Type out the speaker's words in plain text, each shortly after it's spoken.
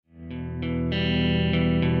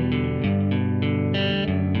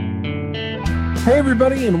Hey,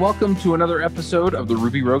 everybody, and welcome to another episode of the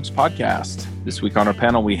Ruby Rogues podcast. This week on our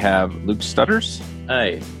panel, we have Luke Stutters.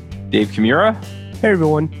 Hi. Dave Kimura. Hey,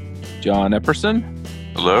 everyone. John Epperson.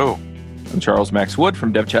 Hello. And Charles Max Wood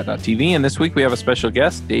from DevChat.tv. And this week, we have a special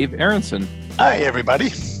guest, Dave Aronson. Hi, everybody.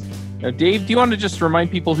 Now, Dave, do you want to just remind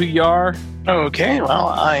people who you are? Okay, well,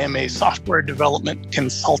 I am a software development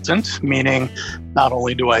consultant, meaning not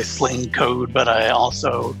only do I sling code, but I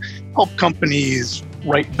also help companies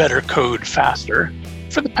write better code faster.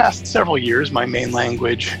 For the past several years, my main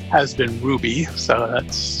language has been Ruby, so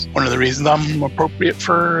that's one of the reasons I'm appropriate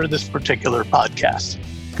for this particular podcast.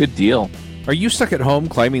 Good deal. Are you stuck at home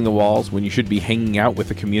climbing the walls when you should be hanging out with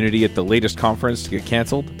the community at the latest conference to get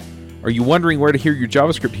canceled? Are you wondering where to hear your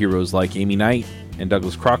JavaScript heroes like Amy Knight and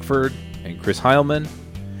Douglas Crockford and Chris Heilman?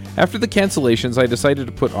 After the cancellations, I decided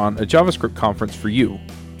to put on a JavaScript conference for you,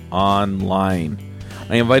 online.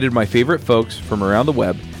 I invited my favorite folks from around the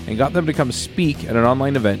web and got them to come speak at an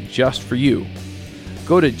online event just for you.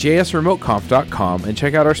 Go to jsremoteconf.com and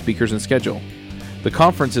check out our speakers and schedule. The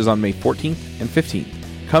conference is on May 14th and 15th.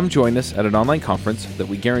 Come join us at an online conference that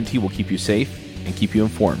we guarantee will keep you safe and keep you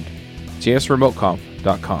informed.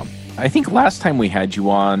 jsremoteconf.com. I think last time we had you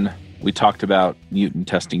on, we talked about mutant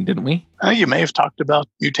testing, didn't we? You may have talked about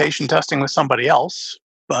mutation testing with somebody else,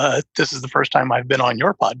 but this is the first time I've been on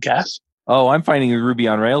your podcast. Oh, I'm finding the Ruby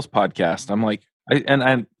on Rails podcast. I'm like,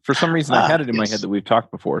 and for some reason I had it in my head that we've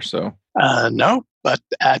talked before. So no, but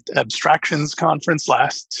at Abstractions conference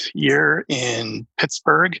last year in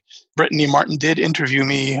Pittsburgh, Brittany Martin did interview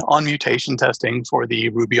me on mutation testing for the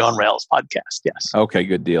Ruby on Rails podcast. Yes. Okay,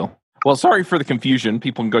 good deal. Well, sorry for the confusion.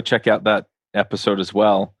 People can go check out that episode as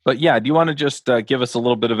well. But yeah, do you want to just give us a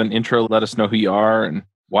little bit of an intro? Let us know who you are and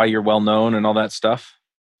why you're well known and all that stuff.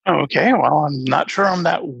 Okay, well, I'm not sure I'm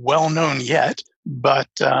that well known yet, but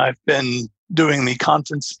I've been doing the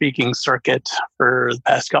conference speaking circuit for the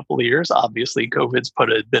past couple of years. Obviously, COVID's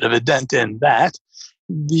put a bit of a dent in that.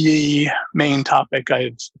 The main topic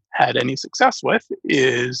I've had any success with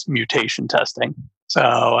is mutation testing. So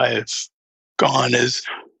I've gone as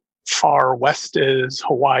far west as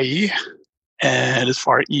Hawaii and as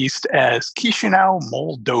far east as Chisinau,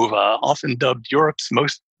 Moldova, often dubbed Europe's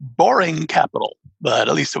most boring capital. But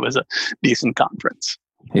at least it was a decent conference.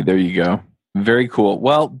 Hey, there you go. Very cool.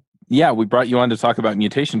 Well, yeah, we brought you on to talk about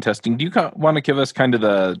mutation testing. Do you want to give us kind of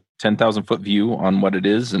the 10,000-foot view on what it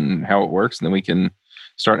is and how it works, and then we can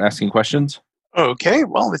start asking questions? Okay,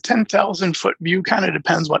 well, the 10,000-foot view kind of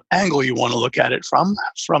depends what angle you want to look at it from.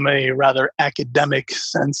 From a rather academic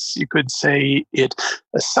sense, you could say it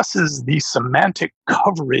assesses the semantic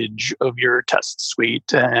coverage of your test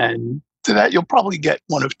suite. And to that, you'll probably get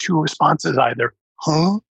one of two responses, either,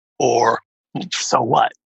 huh, or so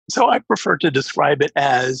what? So I prefer to describe it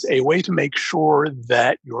as a way to make sure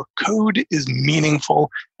that your code is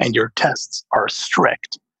meaningful and your tests are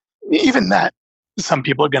strict. Even that, some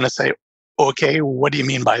people are going to say, okay, what do you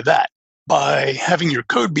mean by that? By having your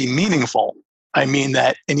code be meaningful, I mean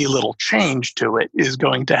that any little change to it is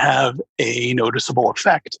going to have a noticeable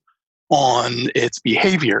effect on its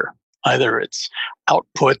behavior, either its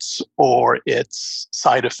outputs or its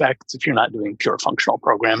side effects if you're not doing pure functional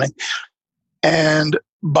programming. And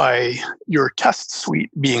by your test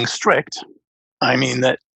suite being strict, I mean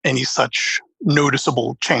that any such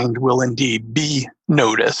noticeable change will indeed be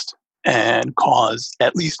noticed and cause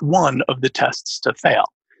at least one of the tests to fail.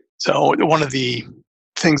 So one of the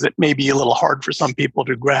things that may be a little hard for some people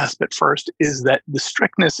to grasp at first is that the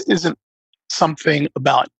strictness isn't something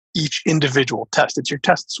about each individual test. It's your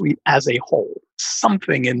test suite as a whole.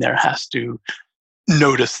 Something in there has to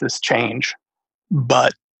notice this change,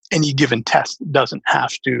 but any given test doesn't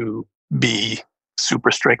have to be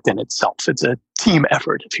super strict in itself. It's a team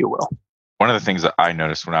effort, if you will. One of the things that I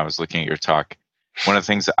noticed when I was looking at your talk, one of the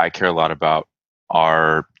things that I care a lot about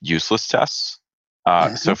are useless tests.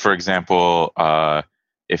 So, for example,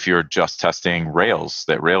 if you're just testing Rails,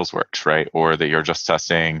 that Rails works, right? Or that you're just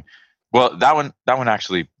testing, well, that one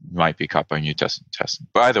actually might be caught by mutation testing.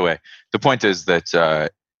 By the way, the point is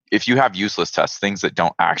that if you have useless tests, things that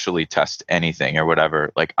don't actually test anything or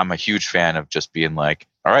whatever, like I'm a huge fan of just being like,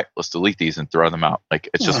 all right, let's delete these and throw them out. Like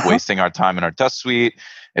it's just wasting our time in our test suite.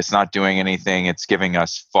 It's not doing anything. It's giving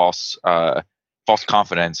us false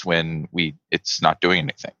confidence when it's not doing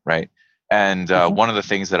anything, right? And one of the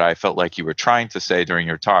things that I felt like you were trying to say during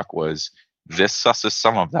your talk was this susses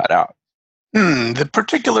some of that out. The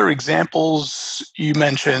particular examples you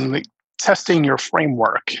mentioned, like testing your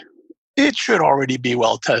framework, it should already be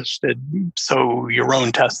well tested, so your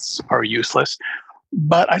own tests are useless.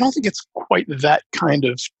 But I don't think it's quite that kind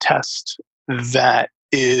of test that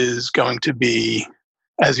is going to be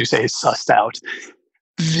as you say, sussed out.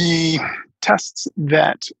 The tests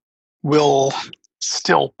that will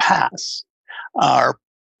still pass are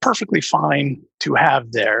perfectly fine to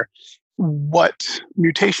have there. What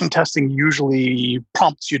mutation testing usually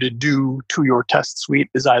prompts you to do to your test suite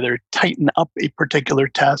is either tighten up a particular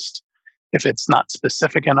test if it's not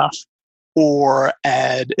specific enough, or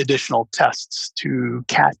add additional tests to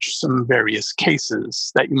catch some various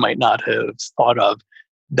cases that you might not have thought of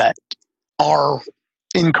that are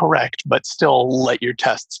incorrect, but still let your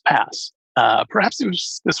tests pass. Perhaps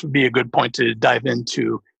this would be a good point to dive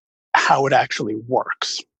into how it actually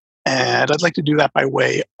works. And I'd like to do that by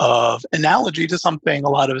way of analogy to something a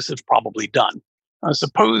lot of us have probably done.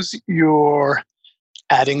 Suppose you're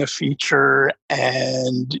adding a feature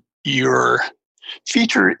and your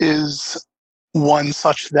feature is one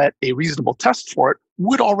such that a reasonable test for it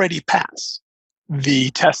would already pass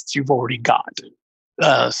the tests you've already got.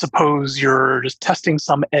 Suppose you're just testing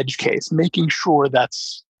some edge case, making sure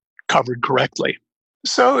that's covered correctly.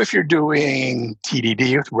 So if you're doing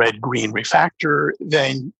TDD with red-green refactor,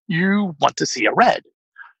 then you want to see a red.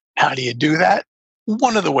 How do you do that?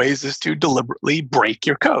 One of the ways is to deliberately break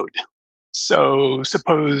your code. So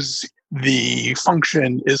suppose the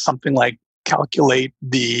function is something like calculate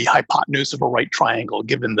the hypotenuse of a right triangle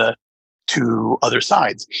given the two other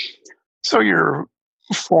sides. So your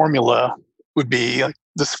formula would be like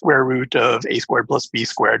the square root of a squared plus b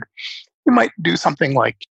squared. You might do something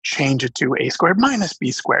like change it to a squared minus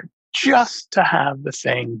b squared just to have the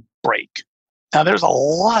thing break. Now, there's a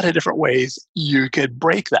lot of different ways you could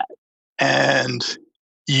break that. And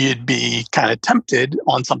you'd be kind of tempted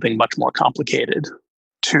on something much more complicated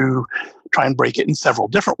to try and break it in several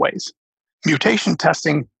different ways. Mutation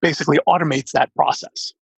testing basically automates that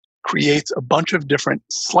process, creates a bunch of different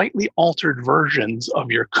slightly altered versions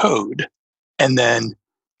of your code, and then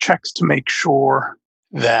checks to make sure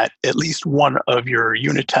that at least one of your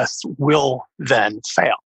unit tests will then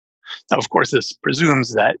fail. Now, of course, this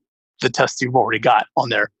presumes that the tests you've already got on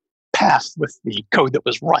there passed with the code that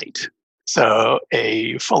was right. So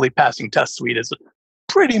a fully passing test suite is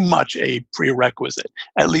pretty much a prerequisite,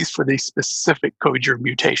 at least for the specific code you're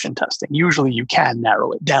mutation testing. Usually you can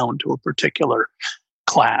narrow it down to a particular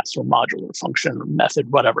class or module or function or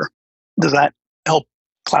method, whatever. Does that help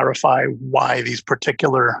clarify why these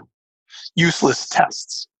particular useless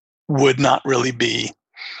tests would not really be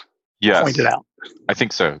pointed out? I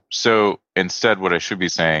think so. So instead, what I should be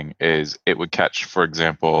saying is it would catch, for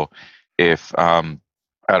example, if, I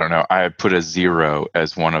don't know, I had put a 0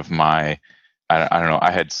 as one of my, I don't know,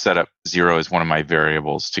 I had set up 0 as one of my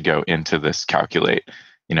variables to go into this calculate,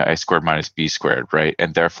 a squared minus b squared, right?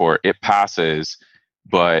 And therefore it passes,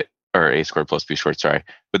 or a squared plus b squared, sorry.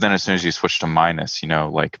 But then as soon as you switch to minus,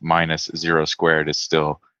 like minus 0 squared is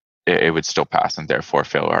still, it would still pass and therefore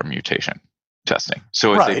fail our mutation testing.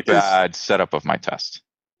 So it's a bad setup of my test.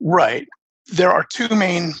 Right. There are two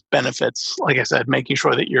main benefits. Like I said, making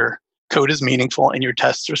sure that your code is meaningful and your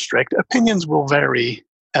tests are strict. Opinions will vary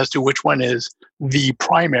as to which one is the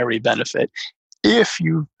primary benefit. If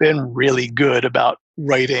you've been really good about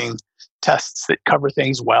writing tests that cover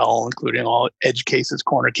things well, including all edge cases,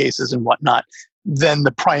 corner cases, and whatnot, then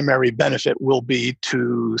the primary benefit will be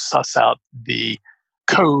to suss out the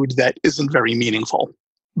code that isn't very meaningful.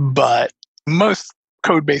 But most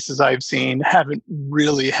code bases I've seen haven't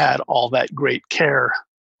really had all that great care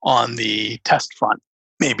on the test front.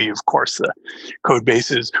 Maybe, of course, the code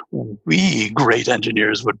bases we great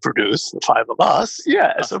engineers would produce, the 5 of us,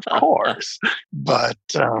 yes, of course. But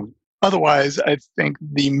otherwise, I think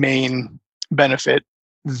the main benefit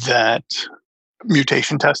that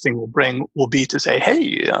mutation testing will bring will be to say,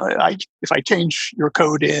 hey, if I change your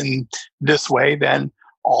code in this way, then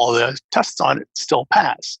all the tests on it still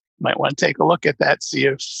pass. You might want to take a look at that, see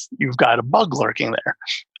if you've got a bug lurking there.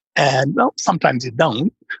 And well, sometimes you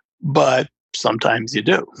don't, but sometimes you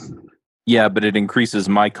do. Yeah, but it increases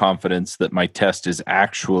my confidence that my test is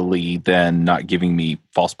actually then not giving me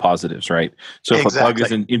false positives, right? So if a bug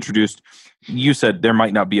isn't introduced, you said there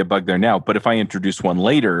might not be a bug there now, but if I introduce one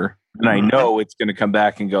later, and I know it's going to come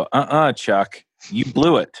back and go, Chuck, you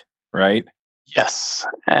blew it, right? Yes.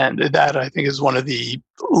 And that, I think, is one of the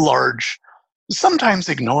large, sometimes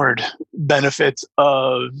ignored benefits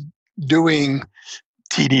of doing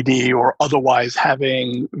TDD or otherwise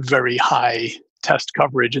having very high test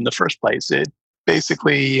coverage in the first place. It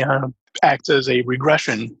basically acts as a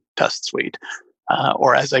regression test suite.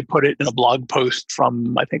 Or as I put it in a blog post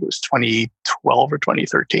from, I think it was 2012 or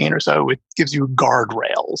 2013 or so, it gives you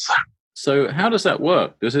guardrails. So how does that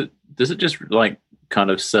work? Does it just like kind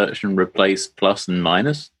of search and replace plus and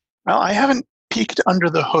minus? Well, I haven't peeked under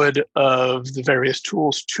the hood of the various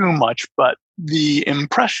tools too much, but the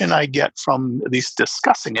impression I get from at least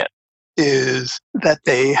discussing it is that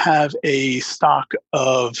they have a stock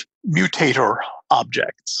of mutator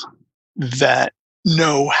objects that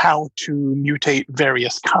know how to mutate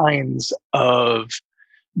various kinds of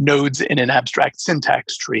nodes in an abstract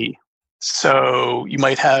syntax tree. So you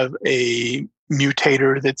might have a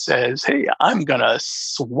mutator that says, hey, I'm going to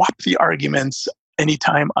swap the arguments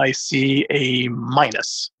anytime I see a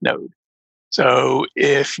minus node. So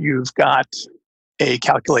if you've got a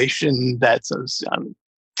calculation that's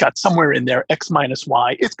got somewhere in there x minus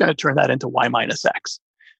y, it's going to turn that into y minus x.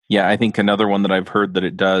 Yeah, I think another one that I've heard that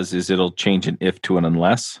it does is it'll change an if to an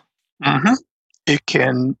unless. Mm-hmm. It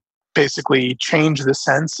can basically change the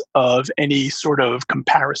sense of any sort of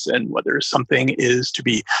comparison, whether something is to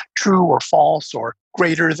be true or false or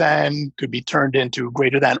greater than, could be turned into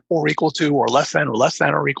greater than or equal to, or less than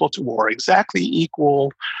or equal to, or exactly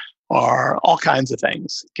equal, or all kinds of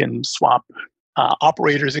things. It can swap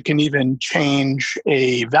operators. It can even change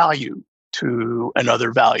a value to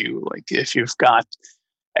another value. Like if you've got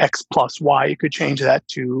x plus y, you could change that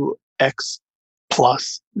to x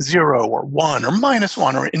plus 0 or 1 or minus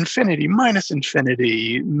 1 or infinity minus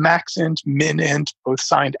infinity, max int, min int, both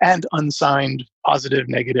signed and unsigned, positive,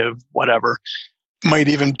 negative, whatever. Might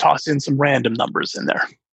even toss in some random numbers in there.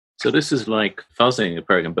 So this is like fuzzing a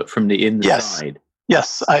program, but from the inside.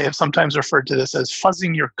 Yes, I have sometimes referred to this as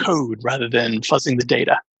fuzzing your code rather than fuzzing the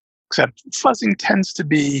data. Except fuzzing tends to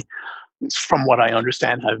be, from what I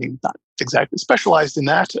understand, having not exactly specialized in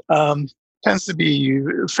that, tends to be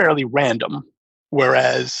fairly random.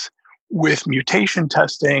 Whereas with mutation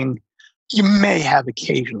testing, you may have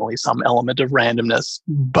occasionally some element of randomness,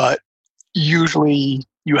 but usually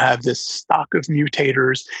you have this stock of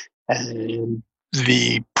mutators, and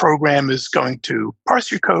the program is going to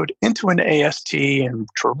parse your code into an AST and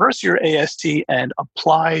traverse your AST and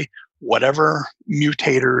apply whatever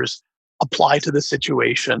mutators apply to the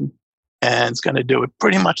situation. And it's going to do it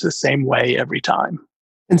pretty much the same way every time.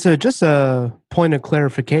 And so just a point of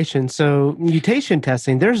clarification. So mutation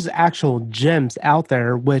testing, there's actual gems out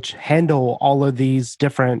there which handle all of these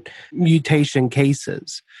different mutation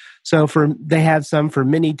cases. So they have some for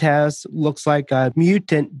mini tests, looks like a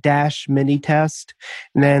mutant dash mini test.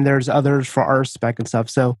 And then there's others for RSpec and stuff.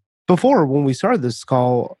 So before, when we started this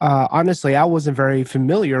call, honestly, I wasn't very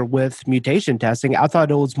familiar with mutation testing. I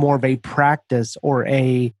thought it was more of a practice or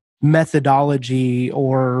a methodology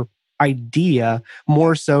or idea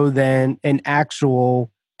more so than an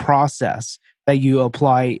actual process that you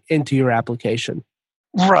apply into your application.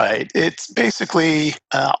 Right. It's basically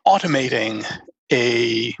automating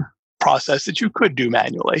a process that you could do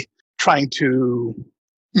manually, trying to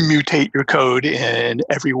mutate your code in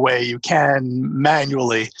every way you can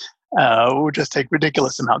manually would just take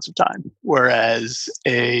ridiculous amounts of time. Whereas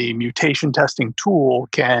a mutation testing tool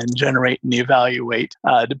can generate and evaluate,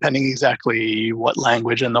 depending exactly what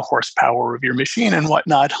language and the horsepower of your machine and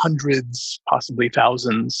whatnot, hundreds, possibly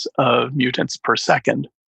thousands of mutants per second.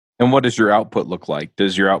 And what does your output look like?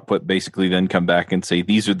 Does your output basically then come back and say,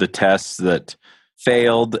 these are the tests that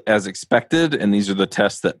failed as expected, and these are the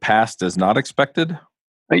tests that passed as not expected?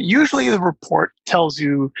 Usually the report tells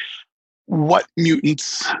you what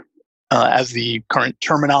mutants, as the current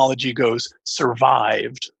terminology goes,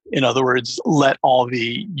 survived. In other words, let all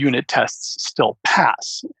the unit tests still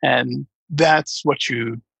pass. And that's what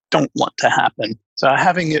you don't want to happen. So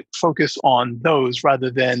having it focus on those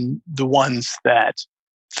rather than the ones that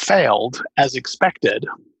failed as expected,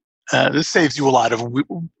 this saves you a lot of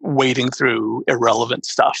wading through irrelevant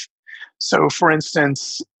stuff. So for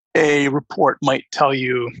instance, a report might tell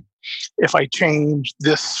you, if I change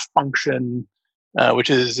this function, which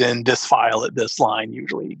is in this file at this line,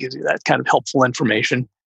 usually it gives you that kind of helpful information.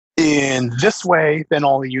 In this way, then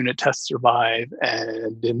all the unit tests survive.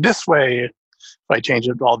 And in this way, if I change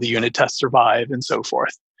it, all the unit tests survive, and so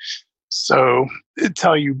forth. So it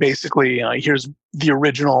tell you basically, here's the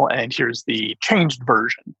original and here's the changed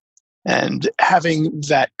version. And having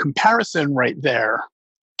that comparison right there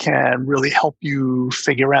can really help you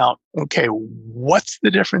figure out, okay, what's the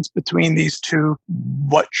difference between these two?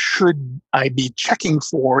 What should I be checking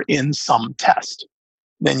for in some test?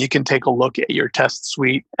 Then you can take a look at your test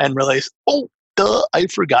suite and realize, oh, duh, I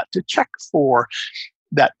forgot to check for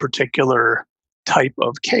that particular type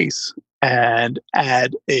of case and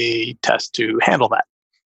add a test to handle that.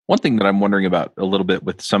 One thing that I'm wondering about a little bit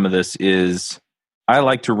with some of this is I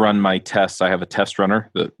like to run my tests. I have a test runner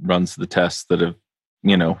that runs the tests that have,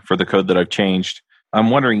 for the code that I've changed. I'm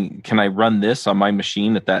wondering, can I run this on my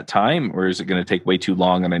machine at that time, or is it going to take way too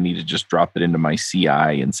long and I need to just drop it into my CI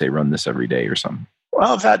and say run this every day or something?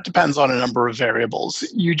 Well, that depends on a number of variables.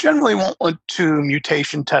 You generally won't want to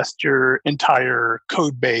mutation test your entire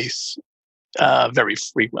code base very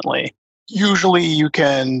frequently. Usually you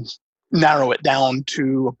can narrow it down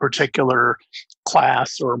to a particular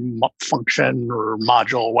class or function or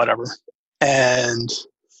module, whatever, and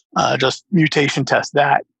just mutation test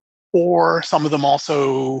that. Or some of them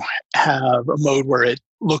also have a mode where it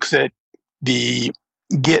looks at the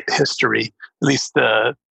Git history, at least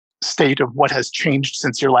the state of what has changed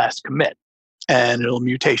since your last commit, and it'll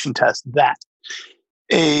mutation test that.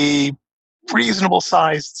 A reasonable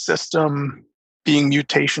sized system being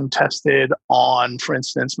mutation tested on, for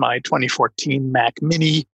instance, my 2014 Mac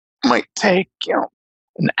Mini might take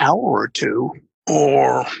an hour or two,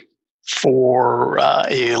 or for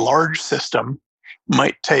a large system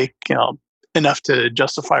might take enough to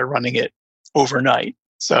justify running it overnight.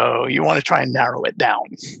 So you want to try and narrow it down.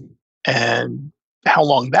 And how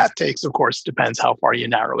long that takes, of course, depends how far you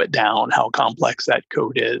narrow it down, how complex that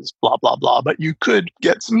code is, blah, blah, blah. But you could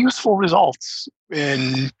get some useful results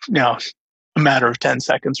in a matter of 10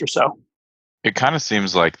 seconds or so. It kind of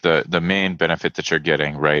seems like the main benefit that you're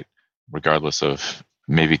getting, right, regardless of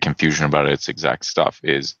maybe confusion about its exact stuff,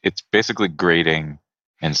 is it's basically grading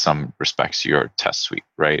in some respects your test suite,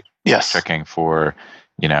 right? Yes. Checking for,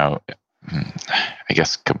 I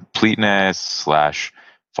guess, completeness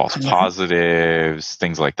 / false positives,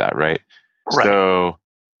 things like that, right? Right. So,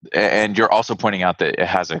 and you're also pointing out that it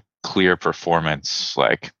has a clear performance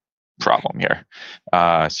problem here.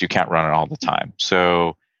 So you can't run it all the time.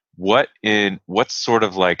 So what's sort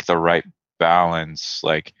of the right balance?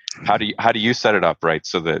 How do you set it up right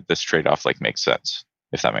so that this trade-off makes sense,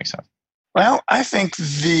 if that makes sense? Well, I think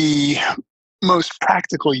the most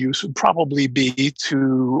practical use would probably be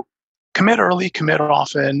to commit early, commit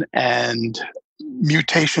often, and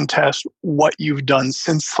mutation test what you've done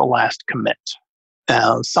since the last commit.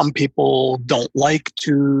 Now, some people don't like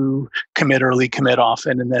to commit early, commit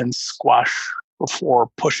often, and then squash before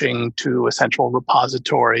pushing to a central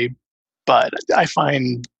repository. But I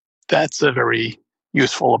find that's a very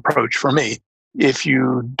useful approach for me. If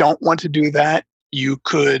you don't want to do that, you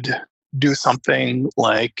could do something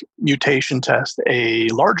like mutation test a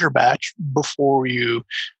larger batch before you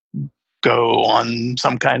go on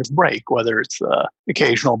some kind of break, whether it's the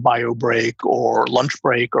occasional bio break or lunch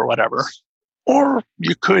break or whatever. Or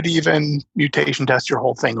you could even mutation test your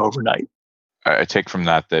whole thing overnight. I take from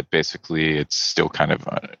that basically it's still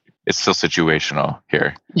it's still situational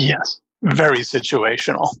here. Yes, very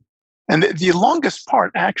situational. And the longest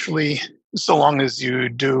part, actually, so long as you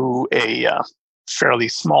do a fairly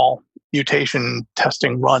small mutation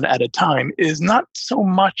testing run at a time, is not so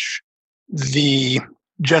much the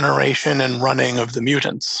generation and running of the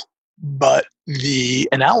mutants, but the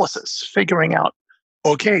analysis, figuring out,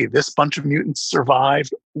 okay, this bunch of mutants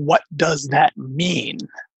survived. What does that mean?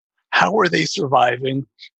 How are they surviving?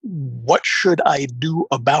 What should I do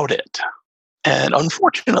about it? And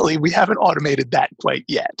unfortunately, we haven't automated that quite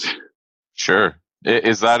yet. Sure.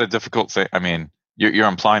 Is that a difficult thing? I mean, you're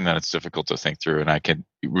implying that it's difficult to think through, and I can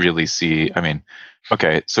really see,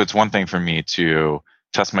 okay, so it's one thing for me to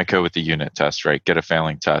test my code with the unit test, right? Get a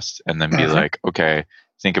failing test, and then be like, okay,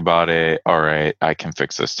 think about it. All right, I can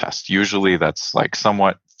fix this test. Usually that's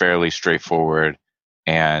somewhat fairly straightforward.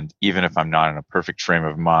 And even if I'm not in a perfect frame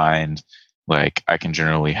of mind, I can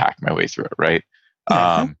generally hack my way through it, right?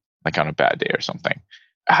 On a bad day or something.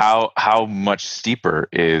 How much steeper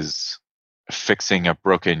is fixing a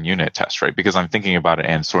broken unit test, right? Because I'm thinking about it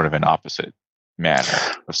in sort of an opposite manner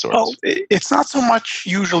of sorts. Oh, it's not so much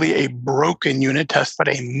usually a broken unit test, but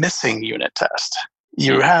a missing unit test.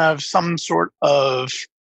 You have some sort of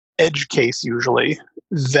edge case usually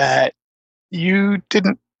that you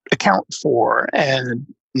didn't account for, and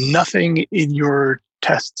nothing in your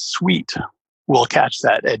test suite will catch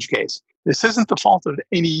that edge case. This isn't the fault of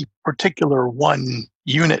any particular one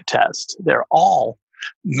unit test. They're all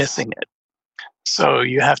missing it. So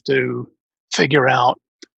you have to figure out,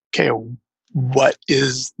 okay, what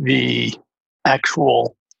is the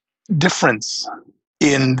actual difference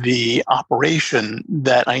in the operation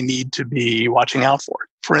that I need to be watching out for?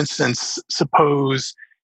 For instance, suppose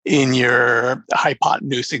in your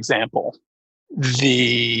hypotenuse example,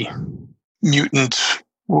 the mutant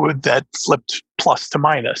that flipped plus to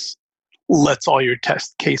minus lets all your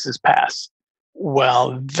test cases pass.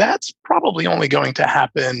 Well, that's probably only going to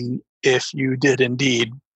happen if you did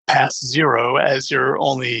indeed pass 0 as your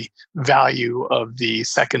only value of the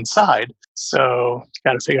second side. So you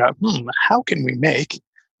got to figure out, how can we make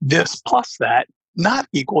this plus that not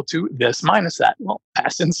equal to this minus that. Well,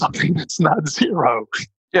 pass in something that's not 0.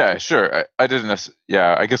 Yeah, sure. I didn't.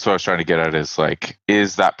 Yeah, I guess what I was trying to get at is like,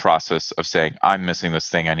 is that process of saying I'm missing this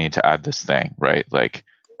thing, I need to add this thing, right? Like,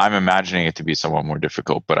 I'm imagining it to be somewhat more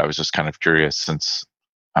difficult, but I was just kind of curious since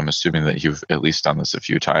I'm assuming that you've at least done this a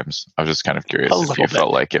few times. I was just kind of curious if you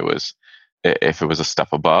felt like if it was a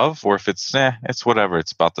step above, or if it's whatever,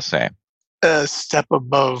 it's about the same. A step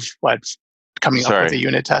above what? Coming up with a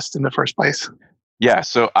unit test in the first place? Yeah,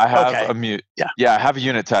 so I have I have a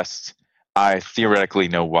unit test. I theoretically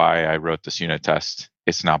know why I wrote this unit test.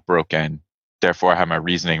 It's not broken. Therefore, I have my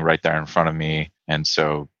reasoning right there in front of me. And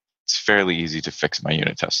so it's fairly easy to fix my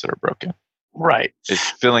unit tests that are broken. Right.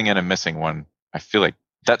 It's filling in a missing one. I feel like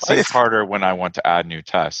that seems harder when I want to add new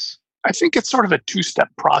tests. I think it's sort of a 2-step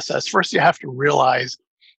process. First, you have to realize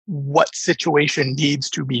what situation needs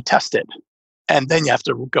to be tested. And then you have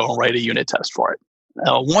to go and write a unit test for it.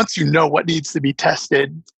 Once you know what needs to be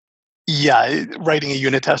tested, writing a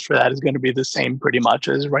unit test for that is going to be the same pretty much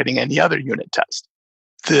as writing any other unit test.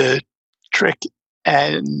 The trick,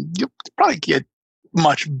 and you'll probably get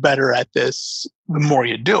much better at this the more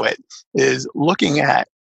you do it, is looking at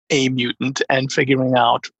a mutant and figuring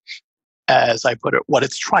out, as I put it, what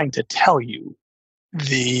it's trying to tell you,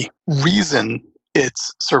 the reason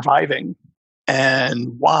it's surviving,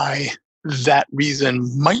 and why that reason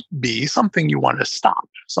might be something you want to stop,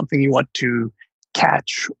 something you want to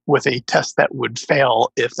catch with a test that would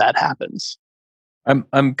fail if that happens.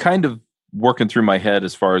 I'm kind of working through my head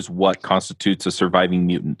as far as what constitutes a surviving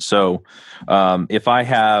mutant. So if I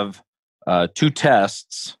have 2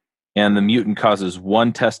 tests and the mutant causes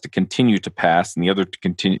one test to continue to pass and the other to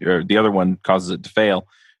continue, or the other one causes it to fail,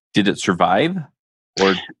 did it survive?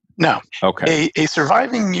 Or no? Okay. A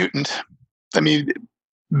surviving mutant. Let me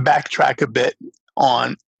backtrack a bit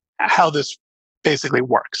on how this basically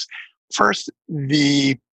works. First,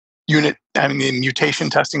 the mutation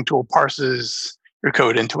testing tool parses your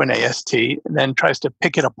code into an AST and then tries to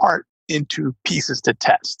pick it apart into pieces to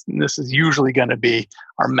test. And this is usually going to be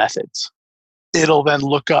our methods. It'll then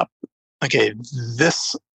look up, okay,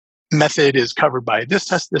 this method is covered by this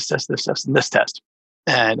test, this test, this test, and this test.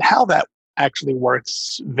 And how that actually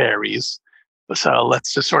works varies. So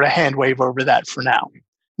let's just sort of hand wave over that for now.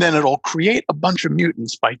 Then it'll create a bunch of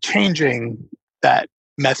mutants by changing that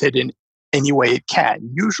method in any way it can,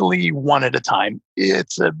 usually one at a time.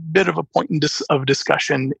 It's a bit of a point of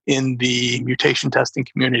discussion in the mutation testing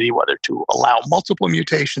community, whether to allow multiple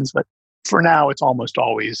mutations, but for now, it's almost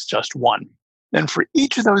always just one. Then for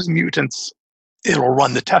each of those mutants, it'll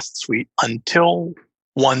run the test suite until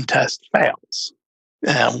one test fails.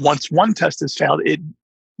 And once one test has failed, it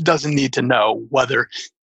doesn't need to know whether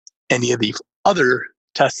any of the other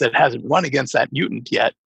tests that hasn't run against that mutant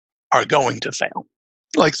yet are going to fail.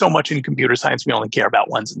 Like so much in computer science, we only care about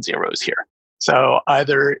 1s and 0s here. So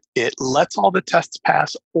either it lets all the tests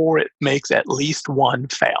pass or it makes at least one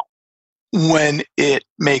fail. When it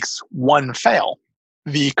makes one fail,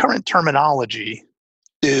 the current terminology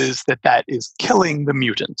is that is killing the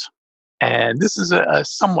mutant. And this is a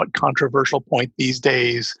somewhat controversial point these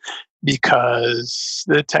days because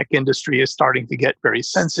the tech industry is starting to get very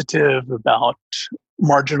sensitive about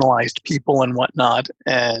marginalized people and whatnot.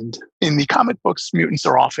 And in the comic books, mutants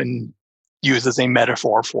are often used as a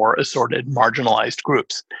metaphor for assorted marginalized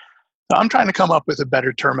groups. So I'm trying to come up with a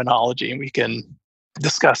better terminology, and we can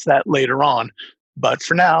discuss that later on. But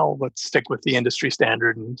for now, let's stick with the industry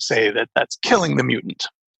standard and say that that's killing the mutant.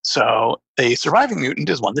 So a surviving mutant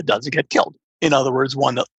is one that doesn't get killed. In other words,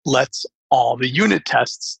 one that lets all the unit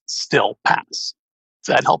tests still pass. Does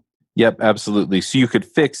that help? Yep, absolutely. So you could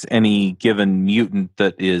fix any given mutant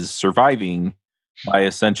that is surviving by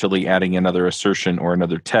essentially adding another assertion or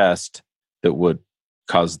another test that would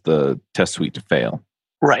cause the test suite to fail.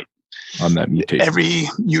 Right. On that mutation. Every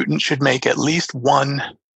mutant should make at least one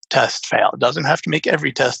test fail. It doesn't have to make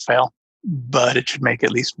every test fail, but it should make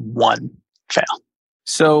at least one fail.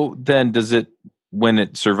 So then when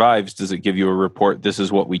it survives, does it give you a report, this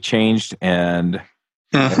is what we changed? And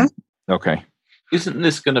okay. Isn't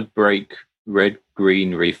this going to break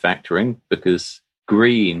red-green refactoring? Because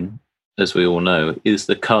green, as we all know, is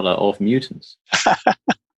the color of mutants.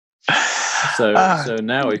 So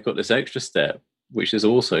now we've got this extra step, which is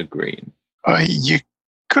also green. You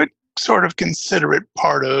could sort of consider it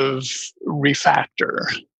part of refactor.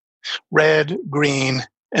 Red, green,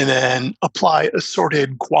 and then apply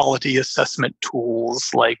assorted quality assessment tools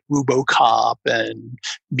like RuboCop and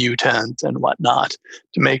Mutant and whatnot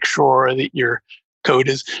to make sure that your code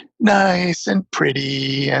is nice and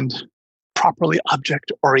pretty and properly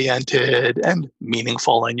object-oriented and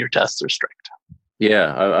meaningful and your tests are strict.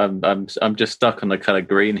 Yeah, I'm just stuck on the color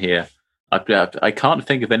green here. I can't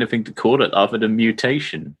think of anything to call it other than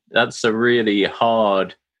mutation. That's a really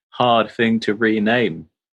hard thing to rename.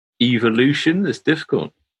 Evolution is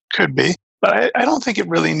difficult. Could be. But I don't think it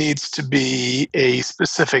really needs to be a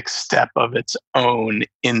specific step of its own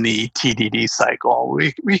in the TDD cycle.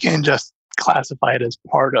 We can just classify it as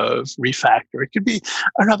part of refactor. It could be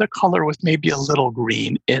another color with maybe a little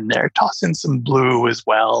green in there. Toss in some blue as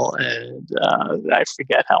well. And I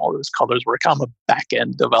forget how all those colors work. I'm a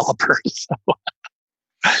back-end developer, so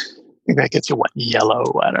I think that gets you what,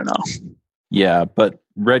 yellow? I don't know. Yeah, but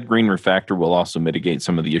red-green refactor will also mitigate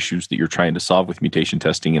some of the issues that you're trying to solve with mutation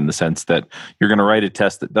testing, in the sense that you're going to write a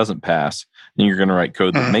test that doesn't pass, and you're going to write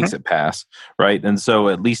code that makes it pass, right? And so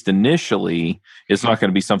at least initially, it's not going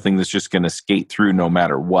to be something that's just going to skate through no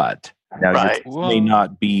matter what. Now, your test may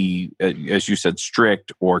not be, as you said,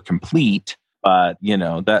 strict or complete, but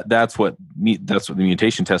that's what the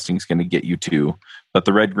mutation testing is going to get you to. But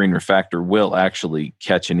the red-green refactor will actually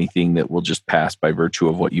catch anything that will just pass by virtue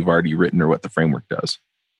of what you've already written or what the framework does.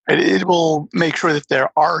 It will make sure that there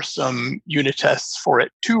are some unit tests for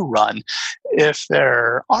it to run. If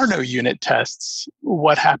there are no unit tests,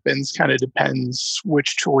 what happens kind of depends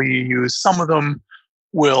which tool you use. Some of them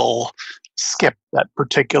will skip that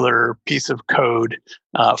particular piece of code.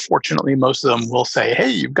 Fortunately, most of them will say, hey,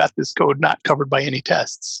 you've got this code not covered by any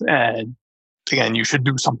tests. And again, you should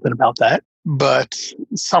do something about that. But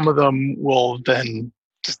some of them will then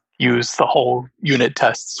just use the whole unit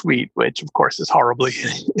test suite, which of course is horribly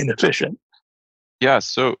inefficient. Yeah,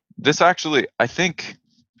 so this actually, I think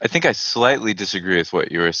I slightly disagree with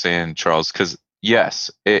what you were saying, Charles, because yes,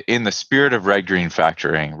 in the spirit of red-green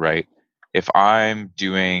factoring, right, if I'm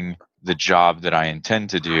doing the job that I intend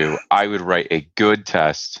to do, I would write a good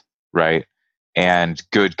test, right, and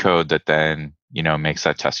good code that then makes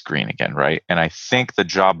that test green again, right? And I think the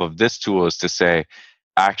job of this tool is to say,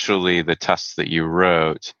 actually, the test that you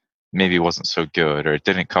wrote maybe wasn't so good, or it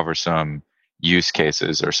didn't cover some use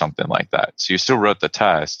cases or something like that. So you still wrote the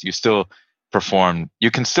test, you can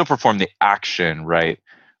still perform the action, right,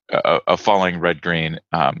 of following red-green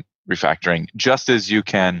refactoring, just as you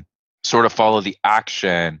can sort of follow the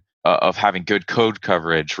action of having good code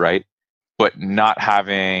coverage, right? But not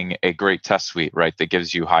having a great test suite, right, that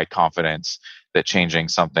gives you high confidence that changing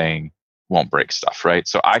something won't break stuff, right?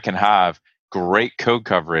 So I can have great code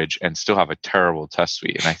coverage and still have a terrible test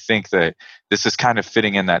suite. And I think that this is kind of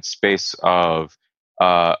fitting in that space of,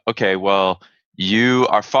 okay, well, you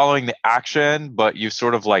are following the action, but you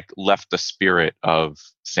sort of like left the spirit of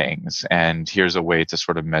things. And here's a way to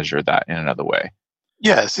sort of measure that in another way.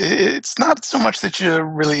 Yes, it's not so much that you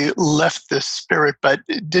really left the spirit, but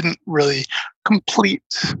it didn't really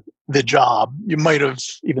complete the job. You might have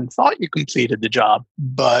even thought you completed the job,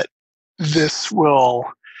 but this will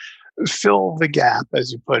fill the gap,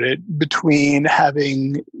 as you put it, between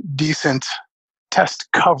having decent test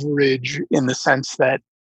coverage in the sense that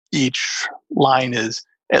each line is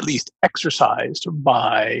at least exercised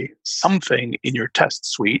by something in your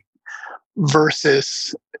test suite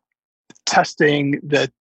versus testing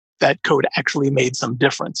that code actually made some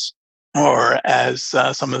difference. Or as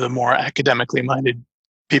some of the more academically minded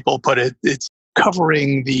people put it, it's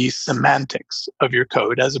covering the semantics of your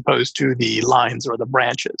code as opposed to the lines or the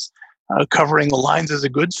branches. Covering the lines is a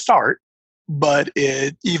good start, but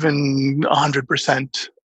even 100%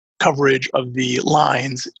 coverage of the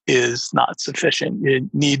lines is not sufficient. You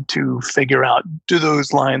need to figure out, do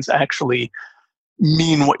those lines actually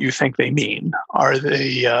mean what you think they mean? Are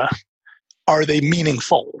they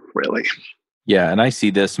meaningful, really? Yeah, and I see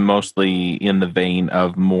this mostly in the vein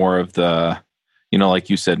of more of the, like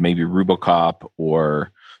you said, maybe Rubocop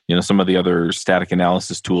or, some of the other static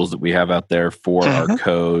analysis tools that we have out there for our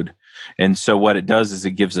code. And so what it does is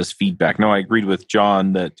it gives us feedback. Now, I agreed with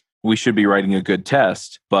John that we should be writing a good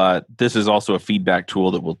test, but this is also a feedback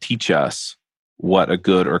tool that will teach us what a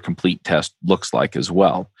good or complete test looks like as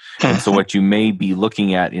well. And so what you may be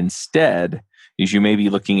looking at instead is you may be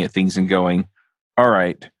looking at things and going, all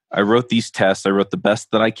right, I wrote these tests, I wrote the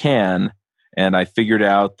best that I can, and I figured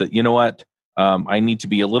out that, you know what, I need to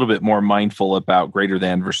be a little bit more mindful about greater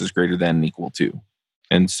than versus greater than and equal to.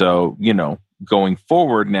 And so, going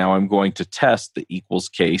forward now, I'm going to test the equals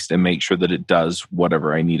case and make sure that it does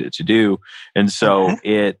whatever I need it to do. And so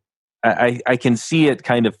I can see it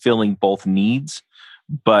kind of filling both needs.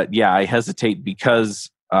 But yeah, I hesitate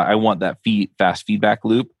because I want that fast feedback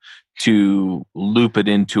loop to loop it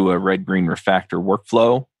into a red-green refactor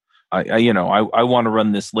workflow. I want to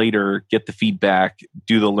run this later, get the feedback,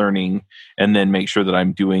 do the learning, and then make sure that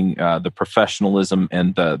I'm doing the professionalism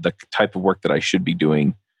and the type of work that I should be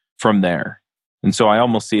doing from there. And so I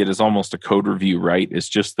almost see it as almost a code review, right? It's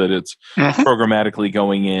just that it's programmatically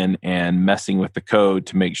going in and messing with the code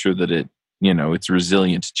to make sure that it's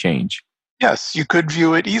resilient to change. Yes, you could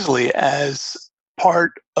view it easily as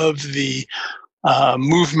part of the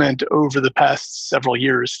movement over the past several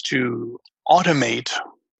years to automate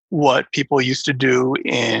what people used to do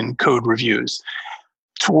in code reviews.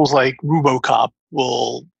 Tools like Rubocop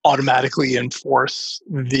will automatically enforce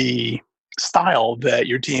the style that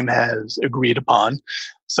your team has agreed upon.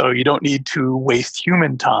 So you don't need to waste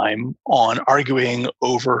human time on arguing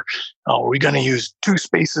over, are we going to use 2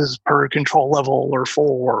 spaces per control level or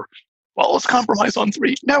 4? Well, let's compromise on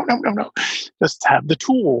 3. No. Just have the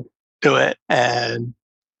tool do it and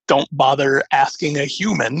don't bother asking a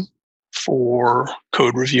human for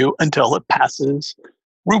code review until it passes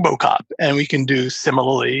Rubocop. And we can do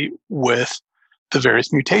similarly with the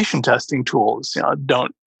various mutation testing tools.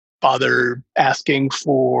 Don't bother asking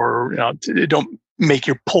for, don't make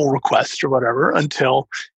your pull request or whatever until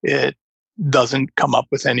it doesn't come up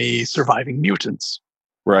with any surviving mutants.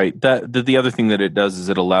 Right. The other thing that it does is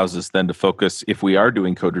it allows us then to focus, if we are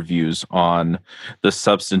doing code reviews, on the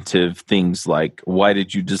substantive things like, why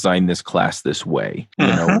did you design this class this way?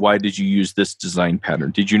 Why did you use this design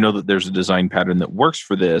pattern? Did you know that there's a design pattern that works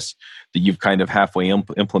for this that you've kind of halfway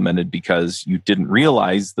implemented because you didn't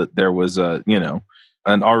realize that there was an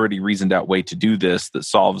already reasoned out way to do this that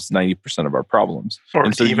solves 90% of our problems. Or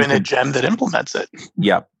even a gem that implements it.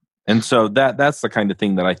 Yep. And so that's the kind of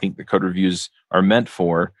thing that I think the code reviews are meant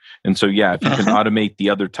for. And so, if you can automate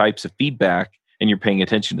the other types of feedback and you're paying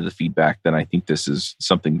attention to the feedback, then I think this is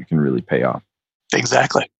something that can really pay off.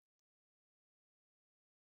 Exactly.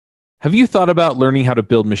 Have you thought about learning how to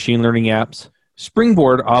build machine learning apps?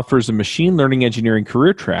 Springboard offers a machine learning engineering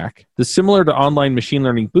career track that's similar to online machine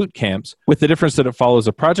learning boot camps, with the difference that it follows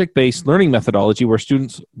a project-based learning methodology where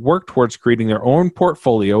students work towards creating their own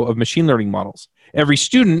portfolio of machine learning models. Every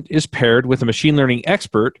student is paired with a machine learning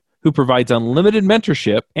expert who provides unlimited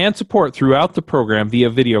mentorship and support throughout the program via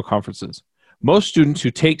video conferences. Most students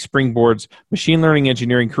who take Springboard's machine learning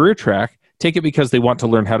engineering career track take it because they want to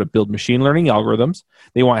learn how to build machine learning algorithms,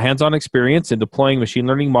 they want hands-on experience in deploying machine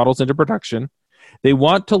learning models into production, they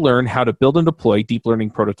want to learn how to build and deploy deep learning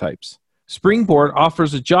prototypes. Springboard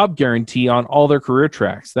offers a job guarantee on all their career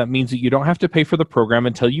tracks. That means that you don't have to pay for the program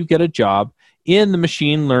until you get a job in the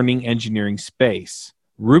machine learning engineering space.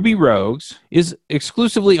 Ruby Rogues is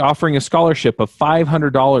exclusively offering a scholarship of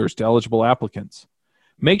 $500 to eligible applicants.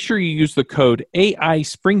 Make sure you use the code AI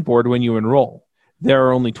Springboard when you enroll. There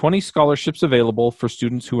are only 20 scholarships available for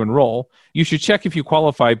students who enroll. You should check if you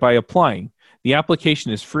qualify by applying. The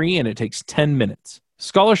application is free and it takes 10 minutes.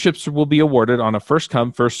 Scholarships will be awarded on a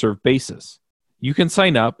first-come, first-served basis. You can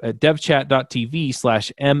sign up at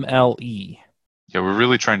devchat.tv/MLE. Yeah, we're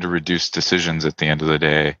really trying to reduce decisions at the end of the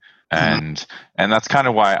day. And that's kind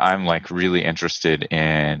of why I'm really interested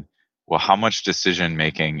in, how much decision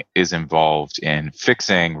making is involved in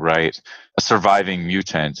fixing, a surviving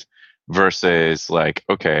mutant versus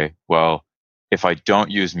if I don't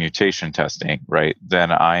use mutation testing, then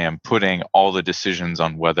I am putting all the decisions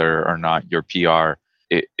on whether or not your PR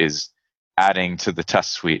is adding to the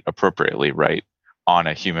test suite appropriately, on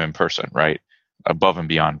a human person, above and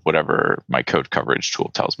beyond whatever my code coverage tool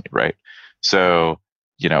tells me, So,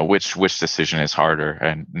 which decision is harder?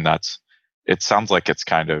 And it sounds like it's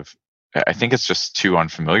I think it's just too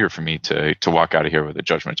unfamiliar for me to walk out of here with a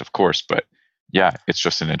judgment, of course, but yeah, it's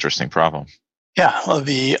just an interesting problem. Yeah, well,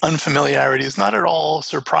 the unfamiliarity is not at all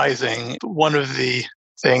surprising. One of the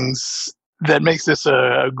things that makes this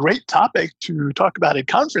a great topic to talk about at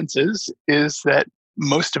conferences is that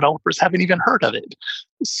most developers haven't even heard of it.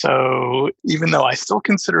 So even though I still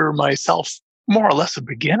consider myself more or less a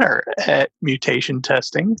beginner at mutation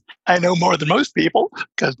testing, I know more than most people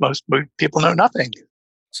because most people know nothing.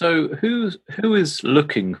 So who is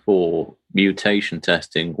looking for mutation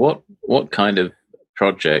testing? What kind of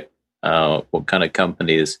project? What kind of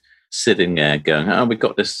company is sitting there going, we've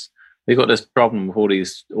got this problem with all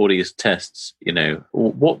these tests,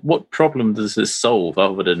 what problem does this solve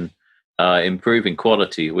other than improving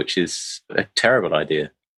quality, which is a terrible idea?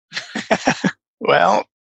 Well,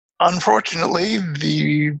 unfortunately,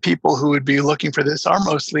 the people who would be looking for this are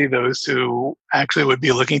mostly those who actually would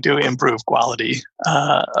be looking to improve quality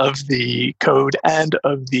of the code and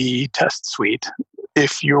of the test suite.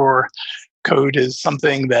 If your code is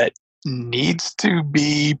something that needs to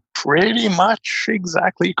be pretty much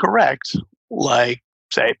exactly correct, like,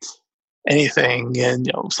 say, anything in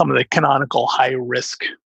some of the canonical high-risk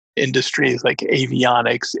industries like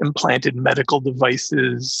avionics, implanted medical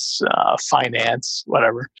devices, finance,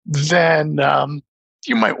 whatever, then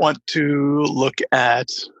you might want to look at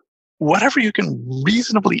whatever you can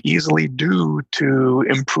reasonably easily do to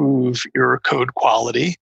improve your code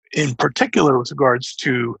quality, in particular with regards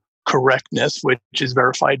to correctness, which is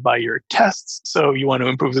verified by your tests. So you want to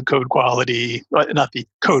improve the code quality, not the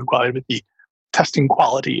code quality, but the testing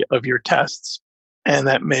quality of your tests. And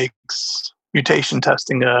that makes mutation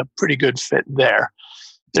testing a pretty good fit there.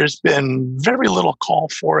 There's been very little call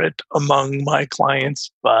for it among my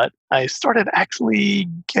clients, but I started actually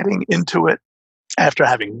getting into it after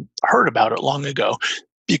having heard about it long ago,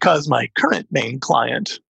 because my current main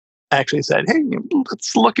client actually said, hey,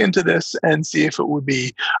 let's look into this and see if it would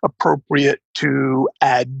be appropriate to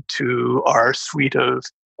add to our suite of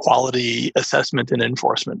quality assessment and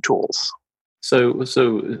enforcement tools. So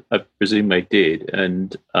I presume they did,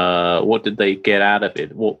 and what did they get out of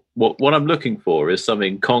it? What I'm looking for is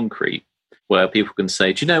something concrete where people can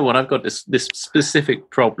say, do you know what, I've got this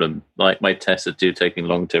specific problem, like my tests are taking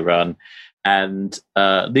long to run, and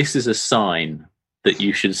this is a sign that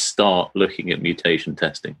you should start looking at mutation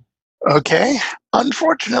testing. Okay.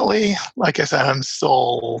 Unfortunately, like I said, I'm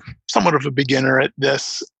still somewhat of a beginner at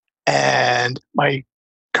this, and my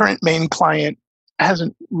current main client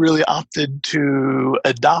hasn't really opted to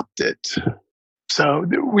adopt it. So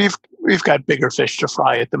we've got bigger fish to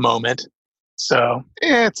fry at the moment. So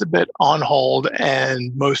it's a bit on hold,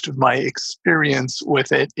 and most of my experience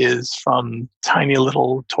with it is from tiny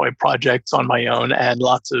little toy projects on my own and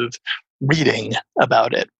lots of reading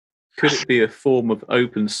about it. Could it be a form of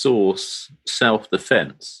open source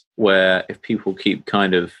self-defense where if people keep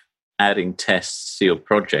kind of adding tests to your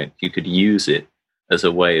project, you could use it as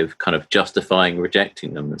a way of kind of justifying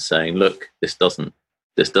rejecting them and saying, look, this doesn't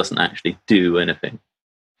actually do anything?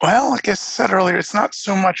 Well, like I said earlier, it's not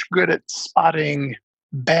so much good at spotting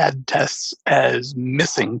bad tests as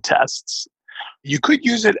missing tests. You could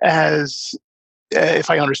use it as, if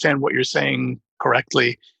I understand what you're saying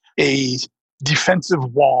correctly, a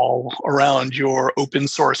defensive wall around your open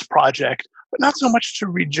source project, but not so much to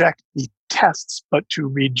reject the tests, but to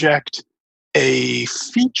reject a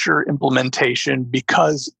feature implementation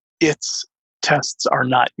because its tests are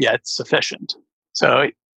not yet sufficient. So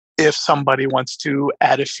if somebody wants to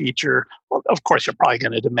add a feature, well, of course, you're probably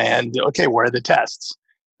going to demand, okay, where are the tests?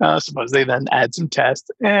 Suppose they then add some tests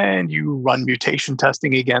and you run mutation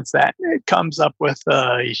testing against that. It comes up with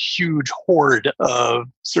a huge horde of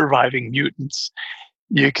surviving mutants.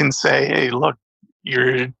 You can say, hey, look,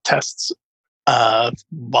 your tests,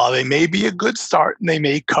 while they may be a good start and they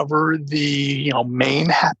may cover the main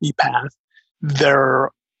happy path, there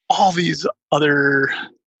are all these other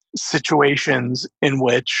situations in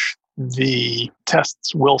which the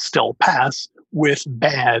tests will still pass with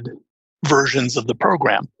bad versions of the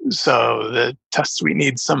program. So the test suite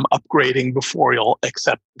needs some upgrading before you'll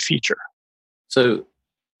accept the feature. So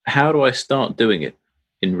how do I start doing it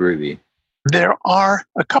in Ruby? There are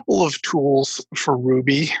a couple of tools for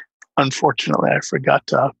Ruby. Unfortunately, I forgot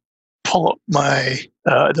to pull up my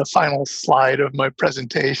the final slide of my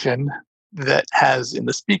presentation that has in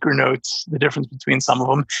the speaker notes the difference between some of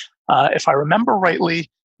them. If I remember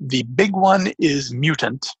rightly, the big one is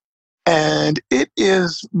Mutant, and it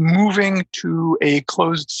is moving to a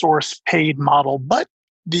closed source paid model, but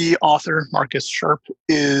the author, Marcus Sherp,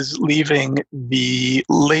 is leaving the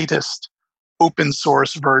latest open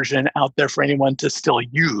source version out there for anyone to still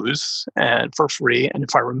use and for free. And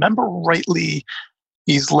if I remember rightly,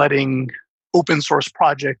 he's letting open source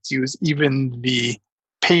projects use even the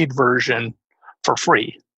paid version for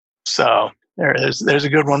free. So there's a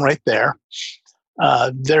good one right there.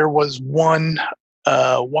 There was one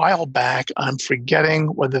a while back, I'm forgetting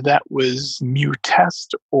whether that was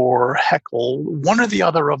Mutest or Heckle. One or the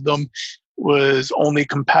other of them was only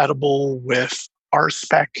compatible with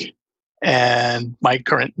RSpec, and my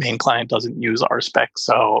current main client doesn't use RSpec,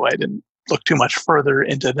 so I didn't look too much further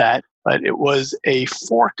into that. But it was a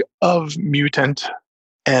fork of Mutant,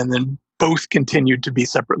 and then both continued to be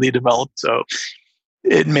separately developed, so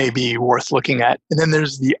it may be worth looking at. And then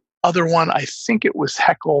there's the other one, I think it was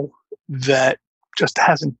Heckle, that just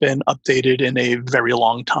hasn't been updated in a very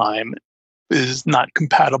long time, is not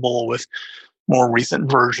compatible with more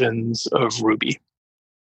recent versions of Ruby.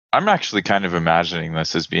 I'm actually kind of imagining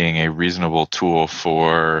this as being a reasonable tool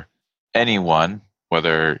for anyone,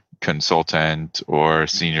 whether consultant or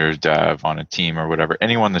senior dev on a team or whatever,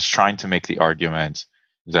 anyone that's trying to make the argument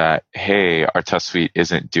that, hey, our test suite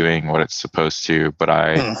isn't doing what it's supposed to, but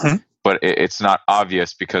it's not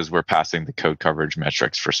obvious because we're passing the code coverage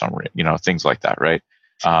metrics for some reason, things like that, right?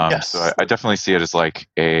 Yes. So I definitely see it as like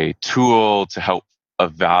a tool to help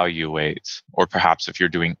evaluate, or perhaps if you're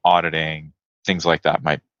doing auditing, things like that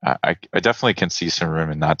might I definitely can see some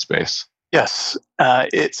room in that space. Yes,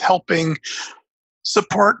 it's helping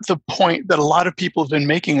support the point that a lot of people have been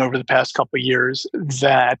making over the past couple of years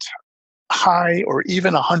that high or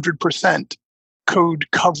even 100% code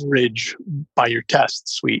coverage by your test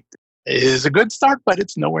suite is a good start, but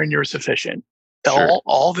it's nowhere near sufficient. Sure.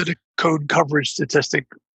 All that a code coverage statistic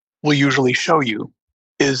will usually show you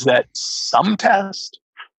is that some test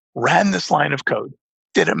ran this line of code.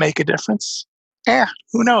 Did it make a difference?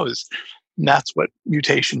 Who knows? And that's what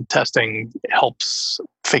mutation testing helps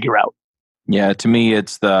figure out. Yeah, to me,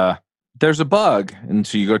 it's there's a bug. And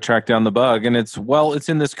so you go track down the bug, and it's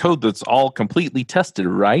in this code that's all completely tested,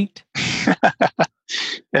 right?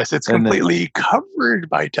 Yes, it's completely covered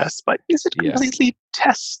by tests, but is it completely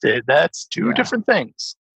tested? That's two different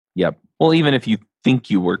things. Yep. Well, even if you think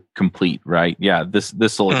you were complete, right? Yeah, this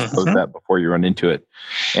will expose that before you run into it.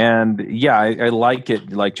 And yeah, I like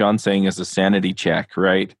it, like John's saying, as a sanity check,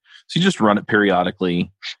 right? So you just run it periodically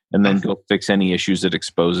and then go fix any issues it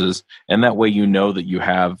exposes. And that way you know that you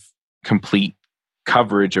have complete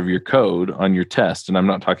coverage of your code on your test. And I'm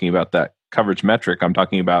not talking about that coverage metric. I'm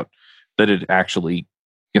talking about that it actually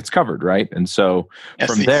gets covered, right? And so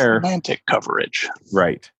from there, semantic coverage,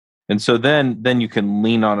 right? And so then you can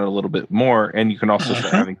lean on it a little bit more, and you can also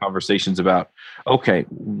start having conversations about, okay,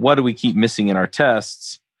 what do we keep missing in our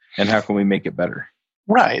tests, and how can we make it better?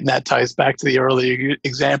 Right, and that ties back to the earlier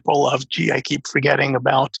example of, I keep forgetting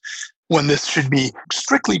about when this should be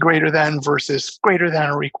strictly greater than versus greater than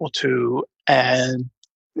or equal to, and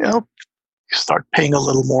you start paying a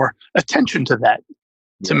little more attention to that.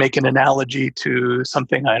 To make an analogy to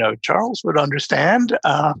something I know Charles would understand,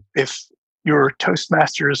 if your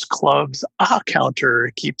Toastmasters Club's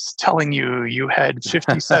counter keeps telling you had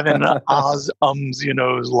 57 ahs, ums,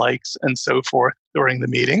 likes, and so forth during the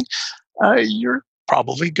meeting, you're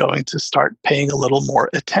probably going to start paying a little more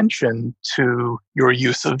attention to your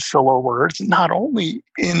use of filler words, not only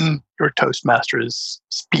in your Toastmasters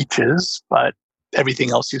speeches, but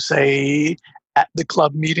everything else you say at the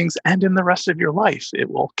club meetings and in the rest of your life. It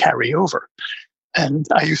will carry over. And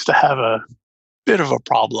I used to have a bit of a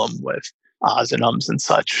problem with ahs and ums and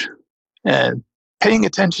such. And paying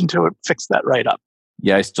attention to it fixed that right up.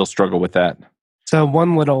 Yeah, I still struggle with that. So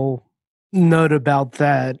one little note about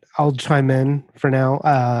that, I'll chime in for now.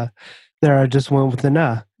 There I just went with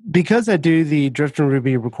an because I do the Drift and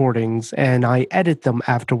Ruby recordings and I edit them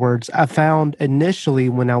afterwards, I found initially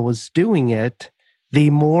when I was doing it, the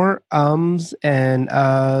more ums and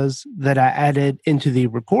uhs that I added into the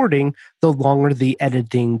recording, the longer the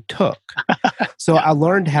editing took. So I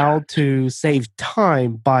learned how to save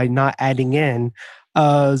time by not adding in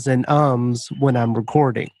uhs and ums when I'm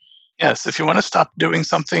recording. Yes, if you want to stop doing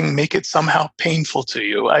something, make it somehow painful to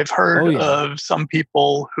you. I've heard of some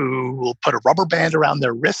people who will put a rubber band around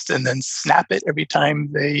their wrist and then snap it every time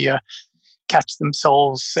they catch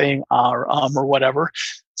themselves saying or or whatever.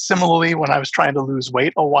 Similarly, when I was trying to lose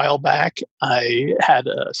weight a while back, I had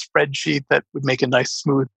a spreadsheet that would make a nice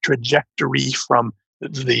smooth trajectory from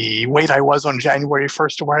the weight I was on January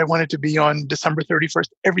 1st to where I wanted to be on December 31st.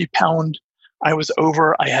 Every pound I was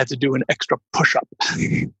over, I had to do an extra push-up.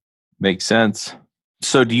 Makes sense.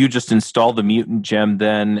 So do you just install the mutant gem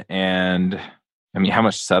then? And I mean, how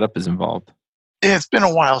much setup is involved? It's been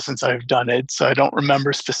a while since I've done it, so I don't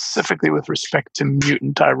remember specifically with respect to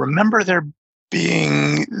mutant. I remember there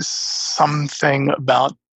being something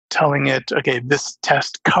about telling it, okay, this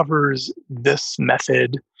test covers this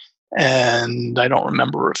method. And I don't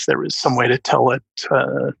remember if there was some way to tell it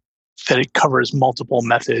that it covers multiple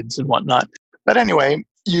methods and whatnot. But anyway,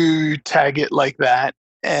 you tag it like that,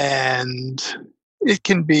 and it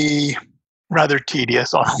can be rather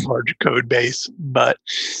tedious on a large code base, but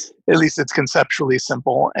at least it's conceptually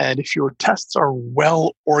simple. And if your tests are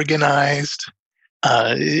well organized,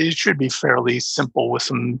 it should be fairly simple with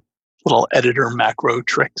some little editor macro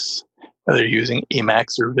tricks, whether you're using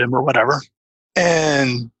Emacs or Vim or whatever.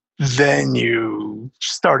 And then you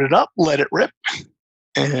start it up, let it rip,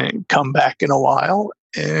 and come back in a while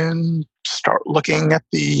and start looking at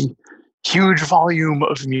the huge volume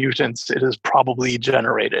of mutants it has probably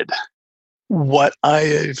generated. What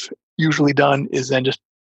I've usually done is then just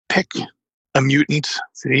pick a mutant,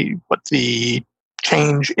 see what the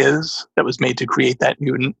change is that was made to create that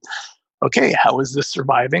mutant. Okay, how is this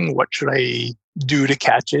surviving? What should I do to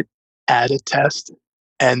catch it? Add a test,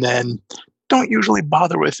 and then don't usually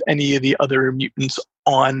bother with any of the other mutants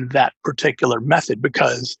on that particular method,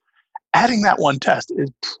 because adding that one test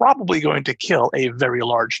is probably going to kill a very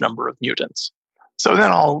large number of mutants. So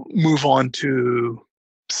then I'll move on to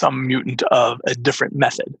some mutant of a different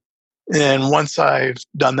method. And once I've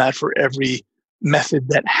done that for every method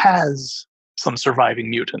that has some surviving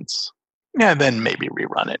mutants. Yeah, then maybe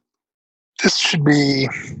rerun it. This should be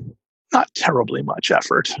not terribly much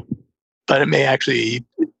effort, but it may actually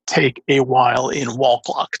take a while in wall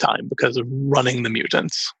clock time because of running the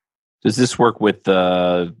mutants. Does this work with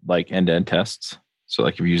like end-to-end tests? So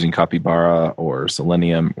like if you're using Capybara or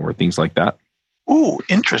Selenium or things like that? Ooh,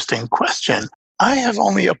 interesting question. I have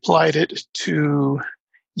only applied it to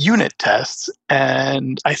unit tests,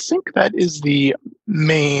 and I think that is the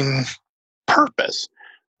main purpose.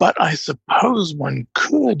 But I suppose one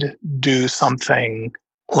could do something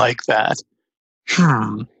like that.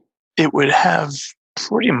 It would have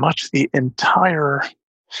pretty much the entire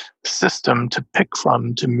system to pick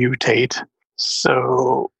from to mutate.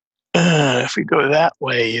 So if we go that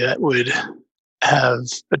way, that would have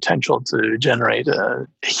potential to generate a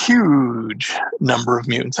huge number of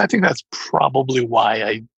mutants. I think that's probably why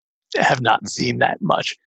I have not seen that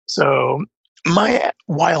much. So my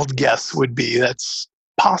wild guess would be that's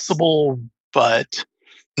possible, but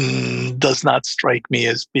does not strike me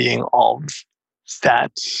as being all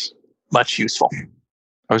that much useful.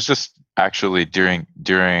 I was just actually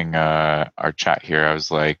during our chat here, I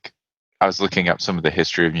was looking up some of the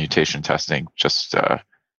history of mutation testing, just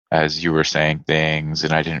as you were saying things,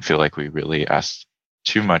 and I didn't feel like we really asked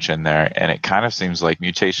too much in there. And it kind of seems like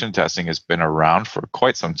mutation testing has been around for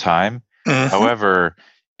quite some time. Mm-hmm. However,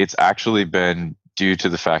 it's actually been due to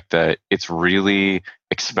the fact that it's really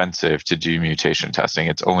expensive to do mutation testing.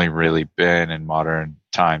 It's only really been in modern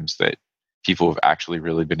times that people have actually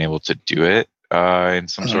really been able to do it in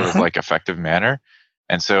some sort of like effective manner.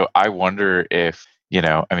 And so I wonder if,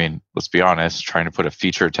 let's be honest, trying to put a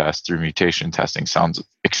feature test through mutation testing sounds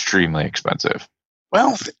extremely expensive.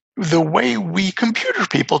 Well, the way we computer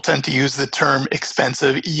people tend to use the term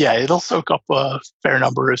expensive, yeah, it'll soak up a fair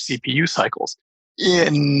number of CPU cycles.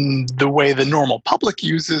 In the way the normal public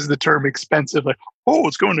uses the term expensive, like, oh,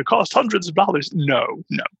 it's going to cost hundreds of dollars. No.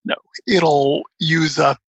 It'll use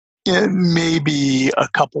up maybe a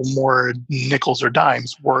couple more nickels or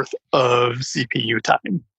dimes worth of CPU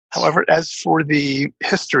time. However, as for the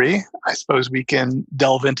history, I suppose we can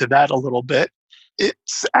delve into that a little bit.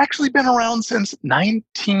 It's actually been around since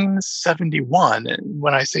 1971. And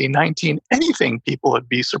when I say 19 anything, people would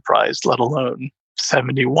be surprised, let alone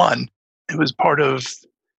 71. It was part of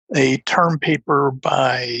a term paper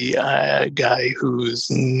by a guy whose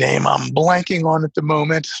name I'm blanking on at the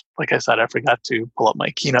moment. Like I said, I forgot to pull up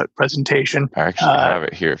my keynote presentation. I actually have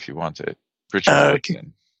it here if you want it. Richard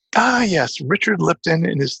Lipton. Yes, Richard Lipton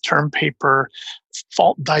in his term paper,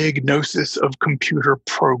 Fault Diagnosis of Computer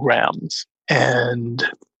Programs. And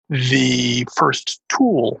the first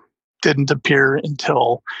tool didn't appear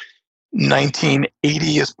until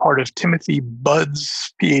 1980 as part of Timothy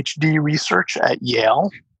Budd's PhD research at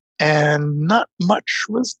Yale. And not much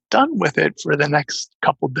was done with it for the next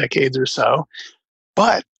couple decades or so.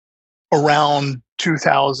 But around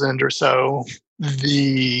 2000 or so,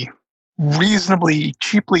 the reasonably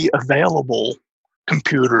cheaply available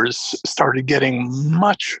computers started getting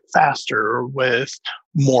much faster with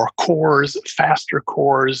more cores, faster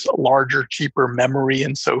cores, larger, cheaper memory,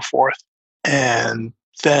 and so forth. And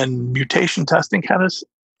then mutation testing kind of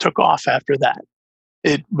took off after that.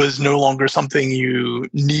 It was no longer something you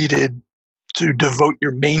needed to devote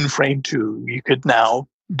your mainframe to. You could now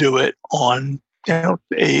do it on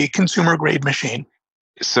a consumer grade machine.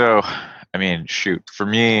 So, for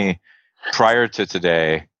me, prior to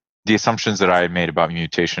today, the assumptions that I had made about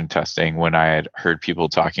mutation testing when I had heard people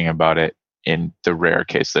talking about it in the rare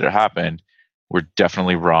case that it happened were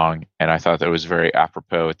definitely wrong. And I thought that was very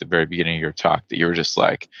apropos at the very beginning of your talk, that you were just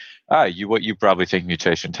like, what you probably think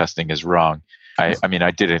mutation testing is wrong.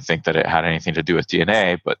 I didn't think that it had anything to do with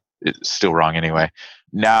DNA, but it's still wrong anyway.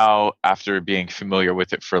 Now, after being familiar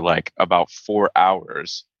with it for like about 4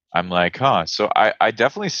 hours, I'm like, so I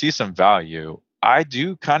definitely see some value. I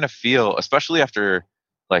do kind of feel, especially after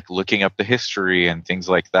like looking up the history and things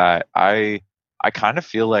like that, I kind of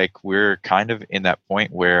feel like we're kind of in that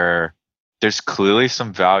point where there's clearly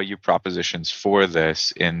some value propositions for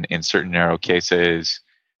this in certain narrow cases.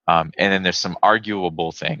 And then there's some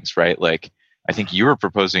arguable things, right? Like, I think you were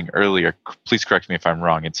proposing earlier, please correct me if I'm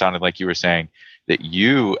wrong. It sounded like you were saying that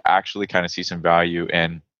you actually kind of see some value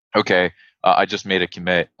in, I just made a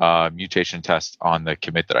commit mutation test on the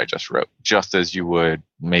commit that I just wrote, just as you would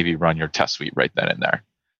maybe run your test suite right then and there.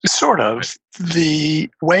 Sort of. The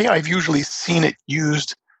way I've usually seen it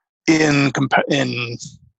used in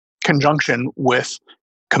conjunction with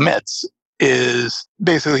commits is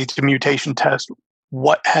basically to mutation test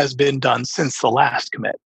what has been done since the last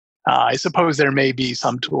commit. I suppose there may be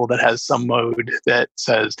some tool that has some mode that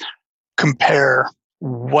says compare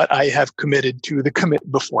what I have committed to the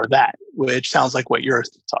commit before that, which sounds like what you're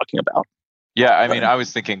talking about. Yeah, I mean, I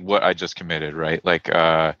was thinking what I just committed, right? Like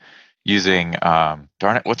using, darn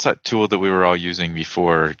it, what's that tool that we were all using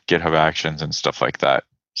before GitHub Actions and stuff like that?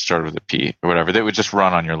 Started with a P or whatever. They would just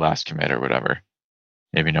run on your last commit or whatever.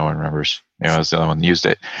 Maybe no one remembers. Maybe I was the only one that used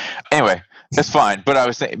it. Anyway, that's fine. But I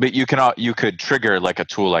was saying, but you could trigger like a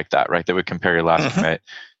tool like that, right? That would compare your last commit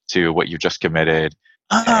to what you just committed.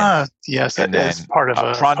 Yes, and that is part of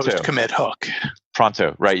a post-commit hook.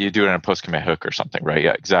 Pronto, right? You do it in a post-commit hook or something, right?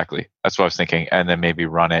 Yeah, exactly. That's what I was thinking. And then maybe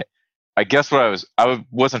run it. I guess I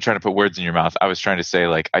wasn't trying to put words in your mouth. I was trying to say,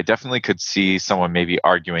 like, I definitely could see someone maybe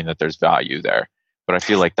arguing that there's value there, but I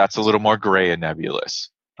feel like that's a little more gray and nebulous.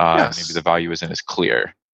 Yes. Maybe the value isn't as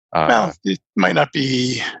clear. Well, it might not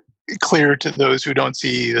be clear to those who don't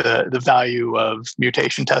see the value of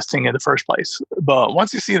mutation testing in the first place. But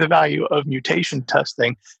once you see the value of mutation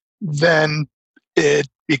testing, then it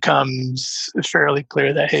becomes fairly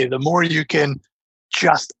clear that, hey, the more you can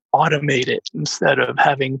just automate it instead of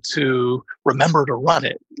having to remember to run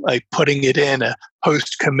it, like putting it in a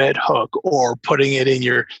post-commit hook or putting it in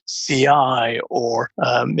your CI or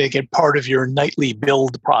make it part of your nightly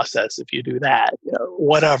build process if you do that,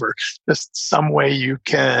 whatever. Just some way you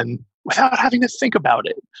can, without having to think about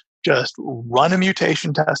it, just run a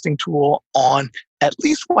mutation testing tool on at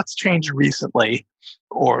least what's changed recently.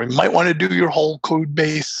 Or you might want to do your whole code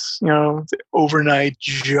base, overnight,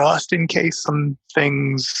 just in case some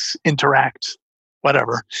things interact,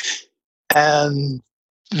 whatever. And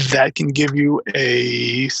that can give you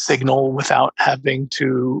a signal without having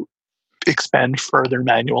to expend further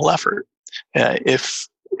manual effort. If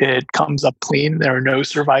it comes up clean, there are no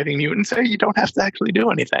surviving mutants, you don't have to actually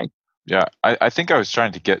do anything. Yeah, I think I was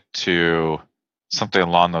trying to get to something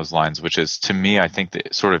along those lines, which is, to me, I think the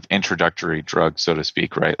sort of introductory drug, so to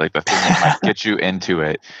speak, right? Like the thing that might get you into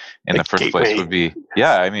it in the first place would be,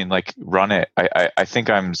 like run it. I think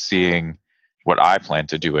I'm seeing what I plan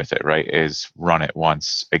to do with it, right? Is run it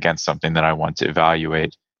once against something that I want to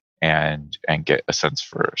evaluate and get a sense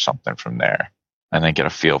for something from there, and then get a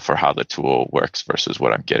feel for how the tool works versus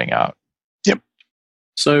what I'm getting out. Yep.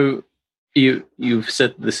 So you've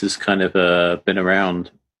said this has kind of been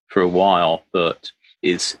around for a while, but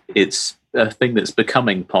it's a thing that's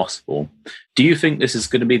becoming possible. Do you think this is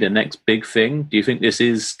going to be the next big thing? Do you think this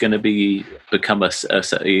is going to become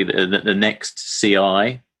the next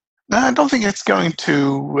CI? I don't think it's going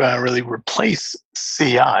to really replace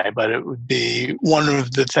CI, but it would be one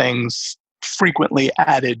of the things frequently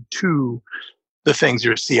added to the things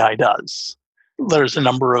your CI does. There's a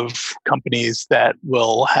number of companies that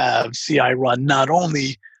will have CI run not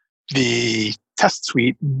only the test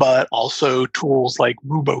suite, but also tools like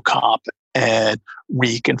Rubocop and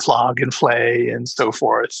Reek and Flog and Flay and so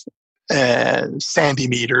forth, and Sandy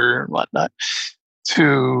Meter and whatnot,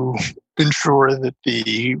 to ensure that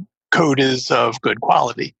the code is of good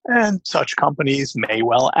quality. And such companies may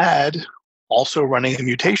well add also running a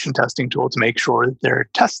mutation testing tool to make sure that their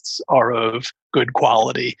tests are of good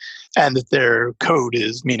quality and that their code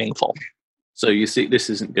is meaningful. So you see, this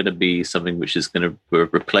isn't going to be something which is going to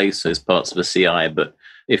replace those parts of a CI, but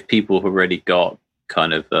if people have already got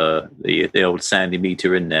kind of the old Sandy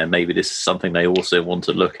meter in there, maybe this is something they also want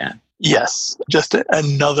to look at. Yes, just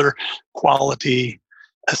another quality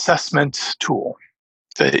assessment tool.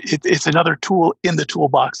 It's another tool in the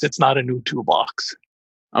toolbox. It's not a new toolbox.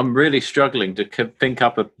 I'm really struggling to think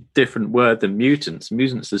up a different word than mutants.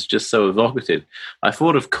 Mutants is just so evocative. I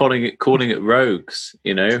thought of calling it rogues,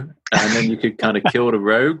 and then you could kind of kill the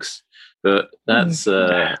rogues. But that's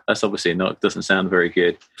obviously doesn't sound very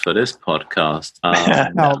good for this podcast.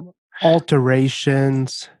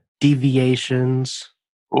 Alterations, deviations.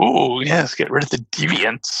 Oh, yes, get rid of the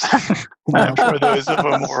deviants. I'm sure those of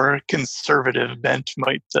a more conservative bent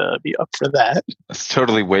might be up for that. It's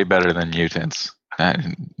totally way better than mutants.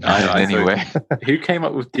 Anyway. Who came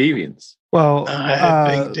up with deviants? Well, I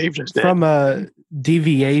think Dave just did. From a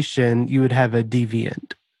deviation, you would have a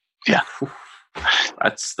deviant. Yeah.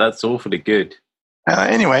 That's awfully good.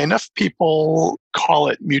 Anyway, enough people call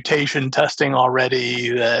it mutation testing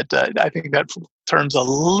already that I think that term's a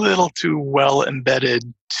little too well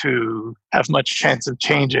embedded to have much chance of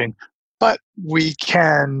changing. But we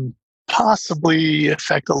can possibly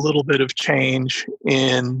affect a little bit of change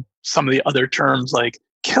in some of the other terms like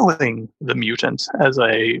killing the mutant, as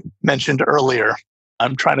I mentioned earlier.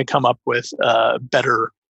 I'm trying to come up with a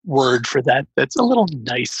better word for that that's a little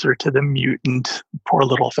nicer to the mutant, poor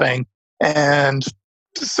little thing. And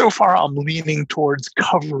so far, I'm leaning towards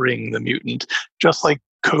covering the mutant, just like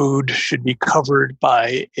code should be covered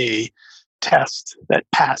by a test that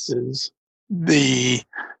passes, the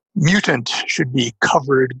mutant should be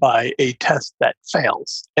covered by a test that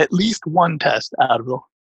fails. At least one test out of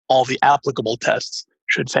all the applicable tests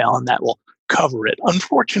should fail, and that will cover it.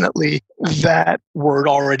 Unfortunately, that word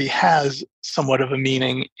already has somewhat of a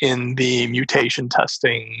meaning in the mutation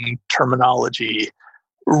testing terminology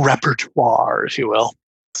repertoire, if you will.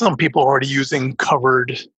 Some people are already using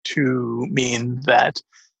covered to mean that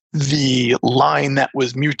the line that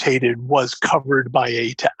was mutated was covered by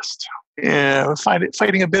a test.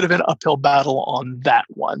 Fighting a bit of an uphill battle on that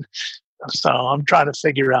one. So I'm trying to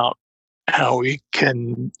figure out how we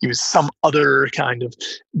can use some other kind of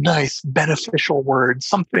nice, beneficial word,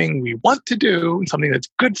 something we want to do, something that's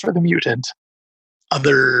good for the mutant.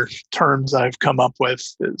 Other terms I've come up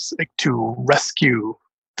with is like to rescue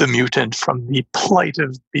the mutant from the plight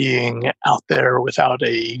of being out there without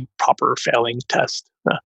a proper failing test.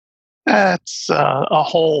 That's a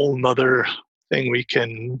whole nother thing we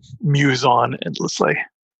can muse on endlessly.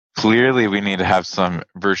 Clearly, we need to have some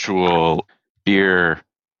virtual beer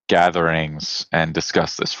gatherings and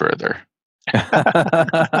discuss this further.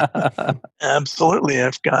 Absolutely.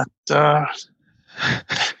 I've got,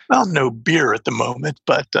 no beer at the moment,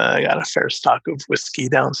 but I got a fair stock of whiskey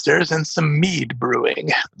downstairs and some mead brewing.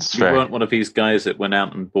 You weren't one of these guys that went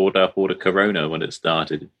out and bought up all the Corona when it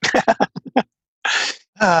started.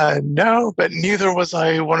 No, but neither was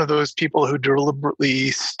I one of those people who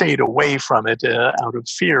deliberately stayed away from it out of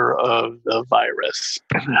fear of the virus.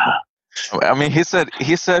 I mean, he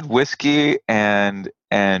said whiskey and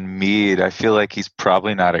mead. I feel like he's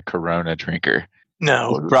probably not a Corona drinker.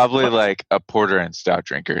 No, he's probably like a porter and stout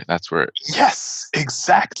drinker. That's where. Yes,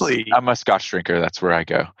 exactly. I'm a Scotch drinker. That's where I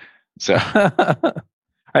go. So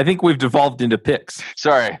I think we've devolved into picks.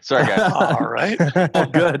 Sorry, guys. All right, all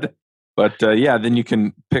good. But then you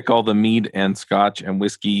can pick all the mead and Scotch and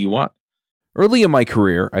whiskey you want. Early in my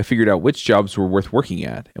career, I figured out which jobs were worth working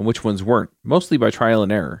at and which ones weren't, mostly by trial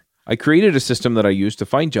and error. I created a system that I used to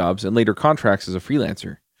find jobs and later contracts as a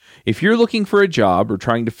freelancer. If you're looking for a job or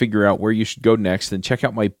trying to figure out where you should go next, then check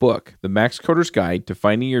out my book, The Max Coder's Guide to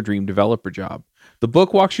Finding Your Dream Developer Job. The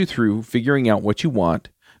book walks you through figuring out what you want,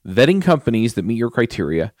 vetting companies that meet your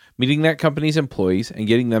criteria, meeting that company's employees, and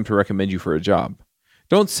getting them to recommend you for a job.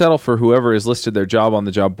 Don't settle for whoever has listed their job on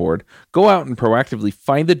the job board. Go out and proactively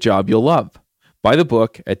find the job you'll love. Buy the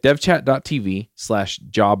book at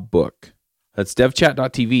devchat.tv/jobbook. That's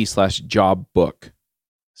devchat.tv/jobbook.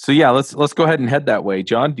 So yeah, let's go ahead and head that way.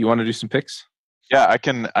 John, do you want to do some picks? Yeah, I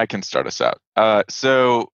can start us out.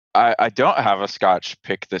 So I don't have a Scotch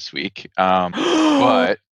pick this week,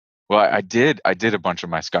 but I did a bunch of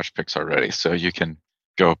my Scotch picks already. So you can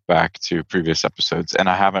go back to previous episodes, and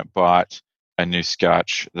I haven't bought a new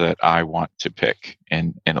Scotch that I want to pick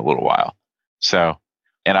in a little while. So,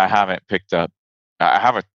 and I haven't picked up. I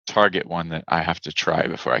have a Target one that I have to try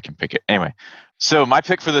before I can pick it. Anyway, so my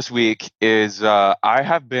pick for this week is I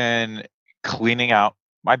have been cleaning out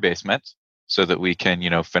my basement so that we can,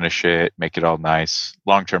 finish it, make it all nice.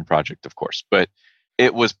 Long-term project, of course. But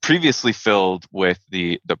it was previously filled with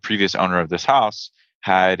the previous owner of this house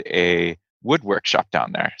had a wood workshop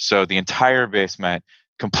down there. So the entire basement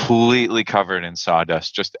completely covered in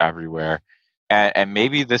sawdust just everywhere. And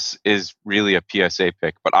maybe this is really a PSA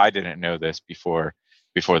pick, but I didn't know this before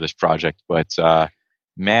this project. But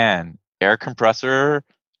man, air compressor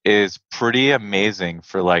is pretty amazing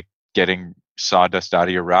for like getting sawdust out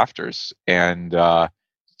of your rafters, and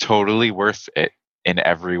totally worth it in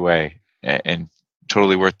every way, and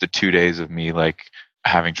totally worth the 2 days of me like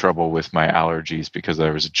having trouble with my allergies because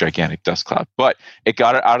there was a gigantic dust cloud. But it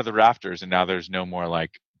got it out of the rafters, and now there's no more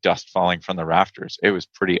like dust falling from the rafters. It was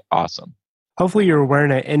pretty awesome. Hopefully you were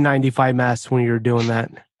wearing an N95 mask when you were doing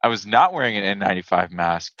that. I was not wearing an N95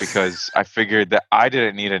 mask because I figured that I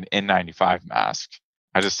didn't need an N95 mask.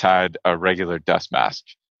 I just had a regular dust mask,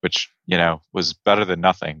 which, was better than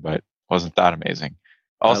nothing, but wasn't that amazing.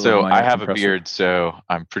 Also, I have a beard, so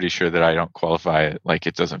I'm pretty sure that I don't qualify. Like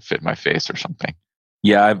it doesn't fit my face or something.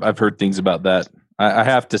 Yeah, I've heard things about that. I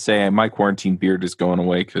have to say my quarantine beard is going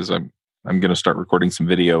away because I'm going to start recording some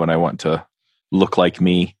video and I want to look like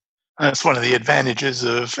me. That's one of the advantages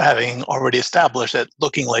of having already established that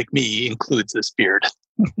looking like me includes this beard.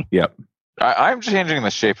 Yep. I'm changing the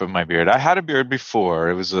shape of my beard. I had a beard before.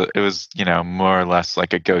 It was more or less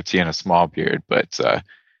like a goatee and a small beard. But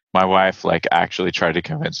my wife actually tried to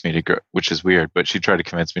convince me to grow, which is weird. But she tried to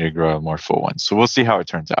convince me to grow a more full one. So we'll see how it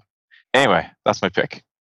turns out. Anyway, that's my pick.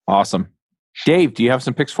 Awesome. Dave, do you have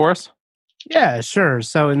some picks for us? Yeah, sure.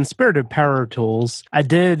 So in spirit of power tools, I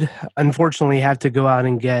did unfortunately have to go out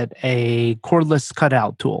and get a cordless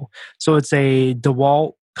cutout tool. So it's a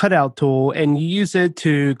DeWalt cutout tool and you use it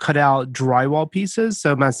to cut out drywall pieces.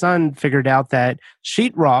 So my son figured out that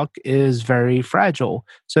sheetrock is very fragile.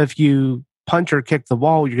 So if you punch or kick the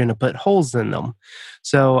wall, you're going to put holes in them.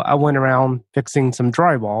 So I went around fixing some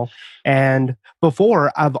drywall. And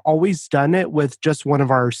before, I've always done it with just one of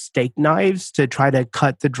our steak knives to try to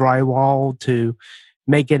cut the drywall to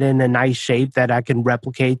make it in a nice shape that I can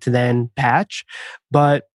replicate to then patch.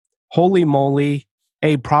 But holy moly,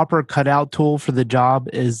 a proper cutout tool for the job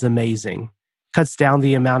is amazing. Cuts down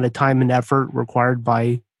the amount of time and effort required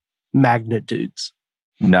by magnitudes.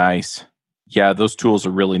 Nice. Yeah, those tools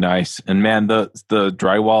are really nice. And man, the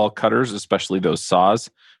drywall cutters, especially those saws,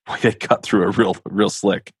 boy, they cut through a real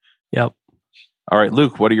slick. Yep. All right,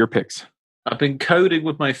 Luke, what are your picks? I've been coding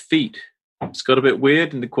with my feet. It's got a bit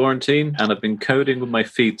weird in the quarantine, and I've been coding with my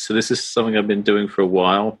feet. So this is something I've been doing for a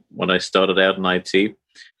while when I started out in IT.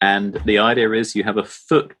 And the idea is you have a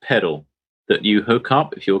foot pedal that you hook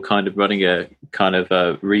up if you're kind of running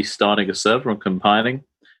restarting a server and compiling.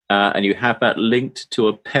 And you have that linked to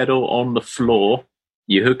a pedal on the floor.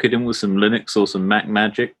 You hook it in with some Linux or some Mac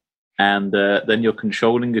Magic, and then you're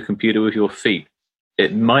controlling the computer with your feet.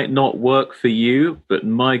 It might not work for you, but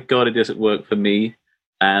my God, it doesn't work for me.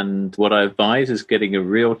 And what I advise is getting a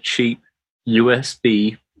real cheap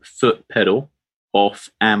USB foot pedal off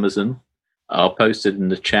Amazon. I'll post it in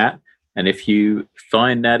the chat. And if you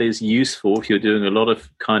find that is useful, if you're doing a lot of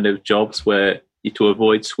kind of jobs where to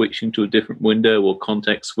avoid switching to a different window or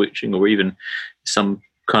context switching or even some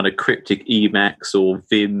kind of cryptic Emacs or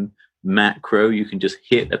Vim macro, you can just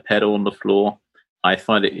hit a pedal on the floor. I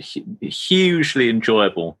find it hugely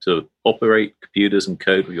enjoyable to operate computers and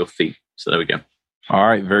code with your feet. So there we go. All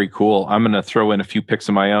right, very cool. I'm going to throw in a few picks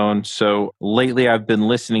of my own. So lately I've been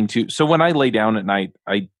listening to, so when I lay down at night,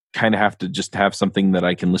 I kind of have to just have something that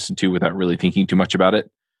I can listen to without really thinking too much about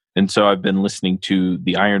it. And so I've been listening to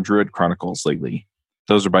the Iron Druid Chronicles lately.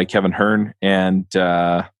 Those are by Kevin Hearn. And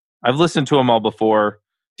I've listened to them all before.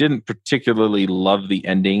 Didn't particularly love the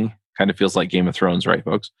ending. Kind of feels like Game of Thrones, right,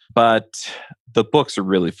 folks? But the books are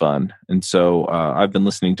really fun. And so I've been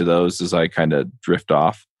listening to those as I kind of drift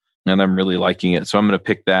off. And I'm really liking it. So I'm going to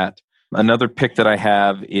pick that. Another pick that I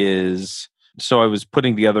have is, so I was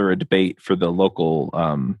putting together a debate for the local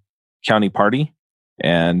county party.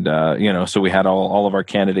 And, so we had all of our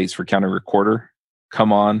candidates for county recorder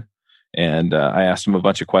come on. And I asked them a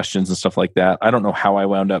bunch of questions and stuff like that. I don't know how I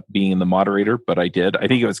wound up being the moderator, but I did. I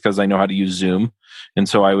think it was because I know how to use Zoom. And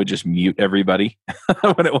so I would just mute everybody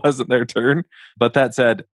when it wasn't their turn. But that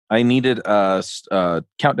said, I needed a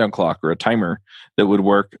countdown clock or a timer that would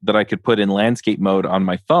work that I could put in landscape mode on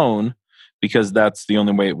my phone, because that's the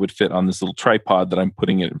only way it would fit on this little tripod that I'm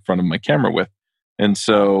putting it in front of my camera with. And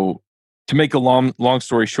so to make a long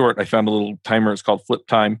story short, I found a little timer. It's called Flip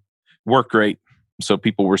Time. Worked great. So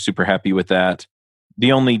people were super happy with that.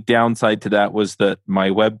 The only downside to that was that my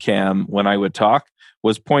webcam, when I would talk,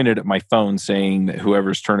 was pointed at my phone saying that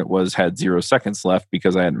whoever's turn it was had 0 seconds left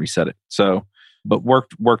because I hadn't reset it. So, but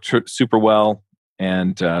worked super well.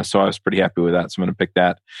 And so I was pretty happy with that. So I'm going to pick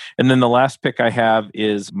that. And then the last pick I have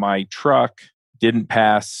is my truck didn't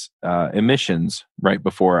pass emissions right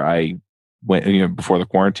before I went, before the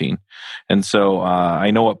quarantine. And so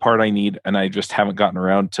I know what part I need, and I just haven't gotten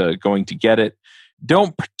around to going to get it.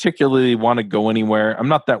 Don't particularly want to go anywhere. I'm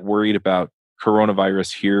not that worried about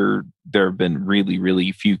coronavirus here. There have been really,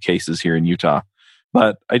 really few cases here in Utah,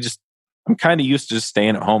 but I'm kind of used to just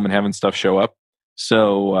staying at home and having stuff show up.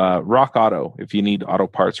 So Rock Auto, if you need auto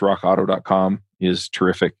parts, rockauto.com is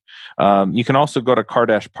terrific. You can also go to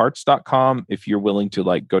car-parts.com if you're willing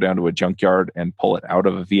to go down to a junkyard and pull it out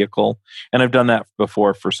of a vehicle. And I've done that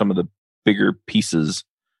before for some of the bigger pieces,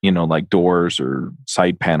 like doors or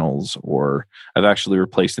side panels, or I've actually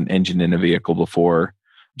replaced an engine in a vehicle before.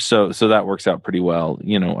 So that works out pretty well.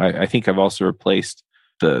 I think I've also replaced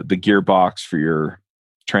the gearbox for your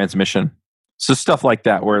transmission. So stuff like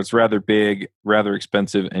that, where it's rather big, rather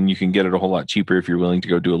expensive, and you can get it a whole lot cheaper if you're willing to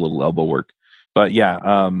go do a little elbow work. But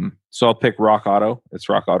yeah, so I'll pick Rock Auto. It's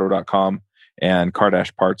rockauto.com, and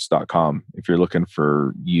car-parts.com if you're looking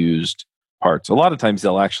for used parts. A lot of times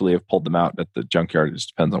they'll actually have pulled them out at the junkyard. It just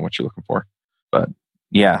depends on what you're looking for. But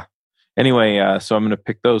yeah. Anyway, so I'm going to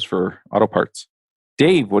pick those for auto parts.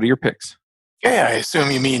 Dave, what are your picks? Okay, I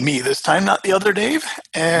assume you mean me this time, not the other Dave.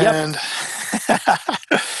 And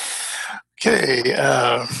yep. Okay,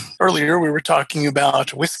 earlier we were talking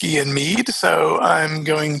about whiskey and mead, so I'm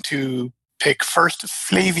going to pick first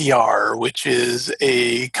Flaviar, which is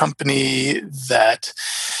a company that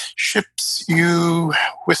ships you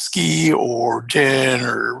whiskey or gin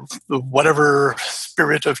or whatever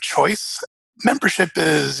spirit of choice. membership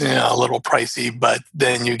is a little pricey, but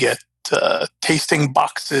then you get tasting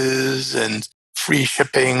boxes and free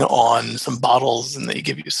shipping on some bottles, and they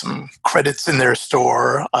give you some credits in their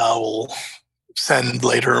store. I will send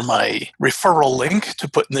later my referral link to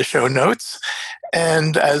put in the show notes.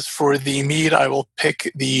 And as for the mead, I will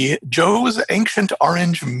pick the Joe's Ancient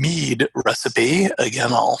Orange Mead recipe.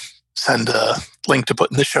 Again, I'll send a link to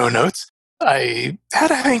put in the show notes. I had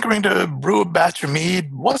a hankering to brew a batch of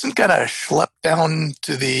mead. Wasn't going to schlep down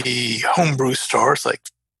to the homebrew store. It's like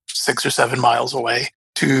 6 or 7 miles away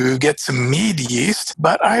to get some mead yeast.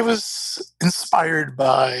 But I was inspired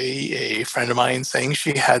by a friend of mine saying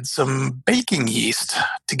she had some baking yeast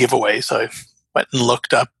to give away. So I went and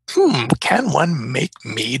looked up, can one make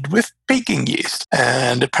mead with baking yeast?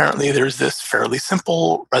 And apparently there's this fairly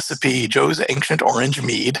simple recipe, Joe's Ancient Orange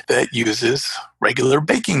Mead, that uses regular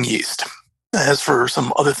baking yeast. As for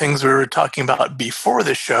some other things we were talking about before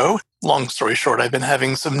the show, long story short, I've been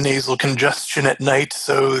having some nasal congestion at night,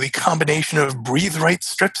 so the combination of Breathe Right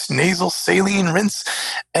strips, nasal saline rinse,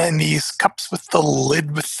 and these cups with the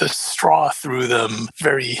lid with the straw through them,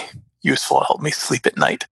 very useful, help me sleep at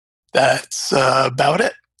night. That's about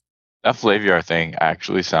it. That Flaviar thing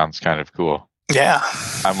actually sounds kind of cool. Yeah.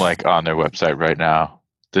 I'm like on their website right now.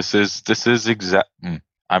 This is exact.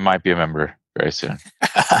 I might be a member very soon.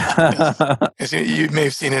 As you may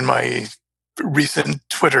have seen in my recent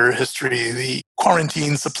Twitter history, the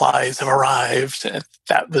quarantine supplies have arrived. And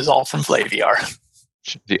that was all from Flaviar.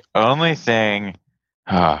 The only thing,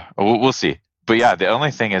 we'll see. But yeah, the only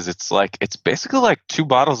thing is it's basically like 2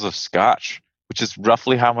 bottles of scotch, which is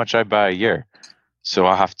roughly how much I buy a year. So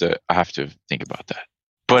I have to think about that.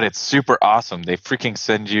 But it's super awesome. They freaking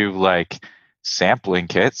send you like sampling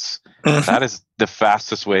kits. Mm-hmm. That is the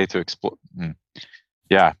fastest way to explore.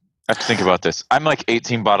 Yeah, I have to think about this. I'm like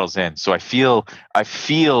 18 bottles in, so I feel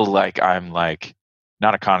like I'm like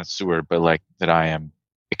not a connoisseur, but like that I am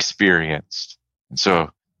experienced. And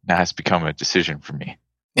so that has become a decision for me.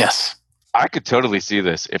 Yes. I could totally see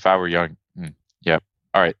this if I were young. Yep.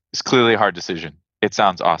 All right. It's clearly a hard decision. It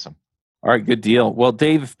sounds awesome. All right, good deal. Well,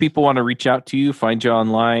 Dave, if people want to reach out to you, find you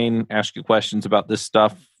online, ask you questions about this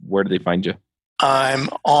stuff, where do they find you? I'm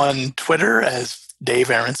on Twitter as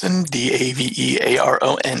Dave Aronson,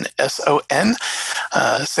 DAVEARONSON.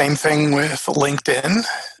 Same thing with LinkedIn,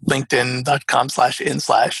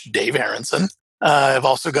 linkedin.com/in/Dave Aronson. I've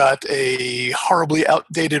also got a horribly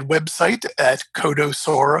outdated website at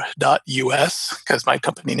codosaur.us because my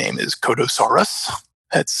company name is Codosaurus.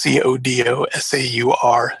 That's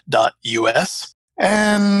CODOSAUR.us.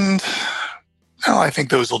 And I think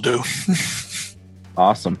those will do.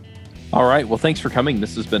 Awesome. All right. Well, thanks for coming.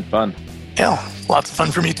 This has been fun. Yeah, lots of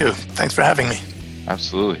fun for me too. Thanks for having me.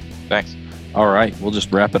 Absolutely. Thanks. All right. We'll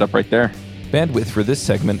just wrap it up right there. Bandwidth for this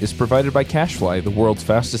segment is provided by CacheFly, the world's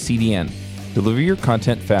fastest CDN. Deliver your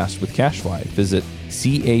content fast with CacheFly. Visit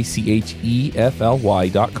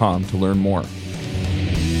CACHEFLY.com to learn more.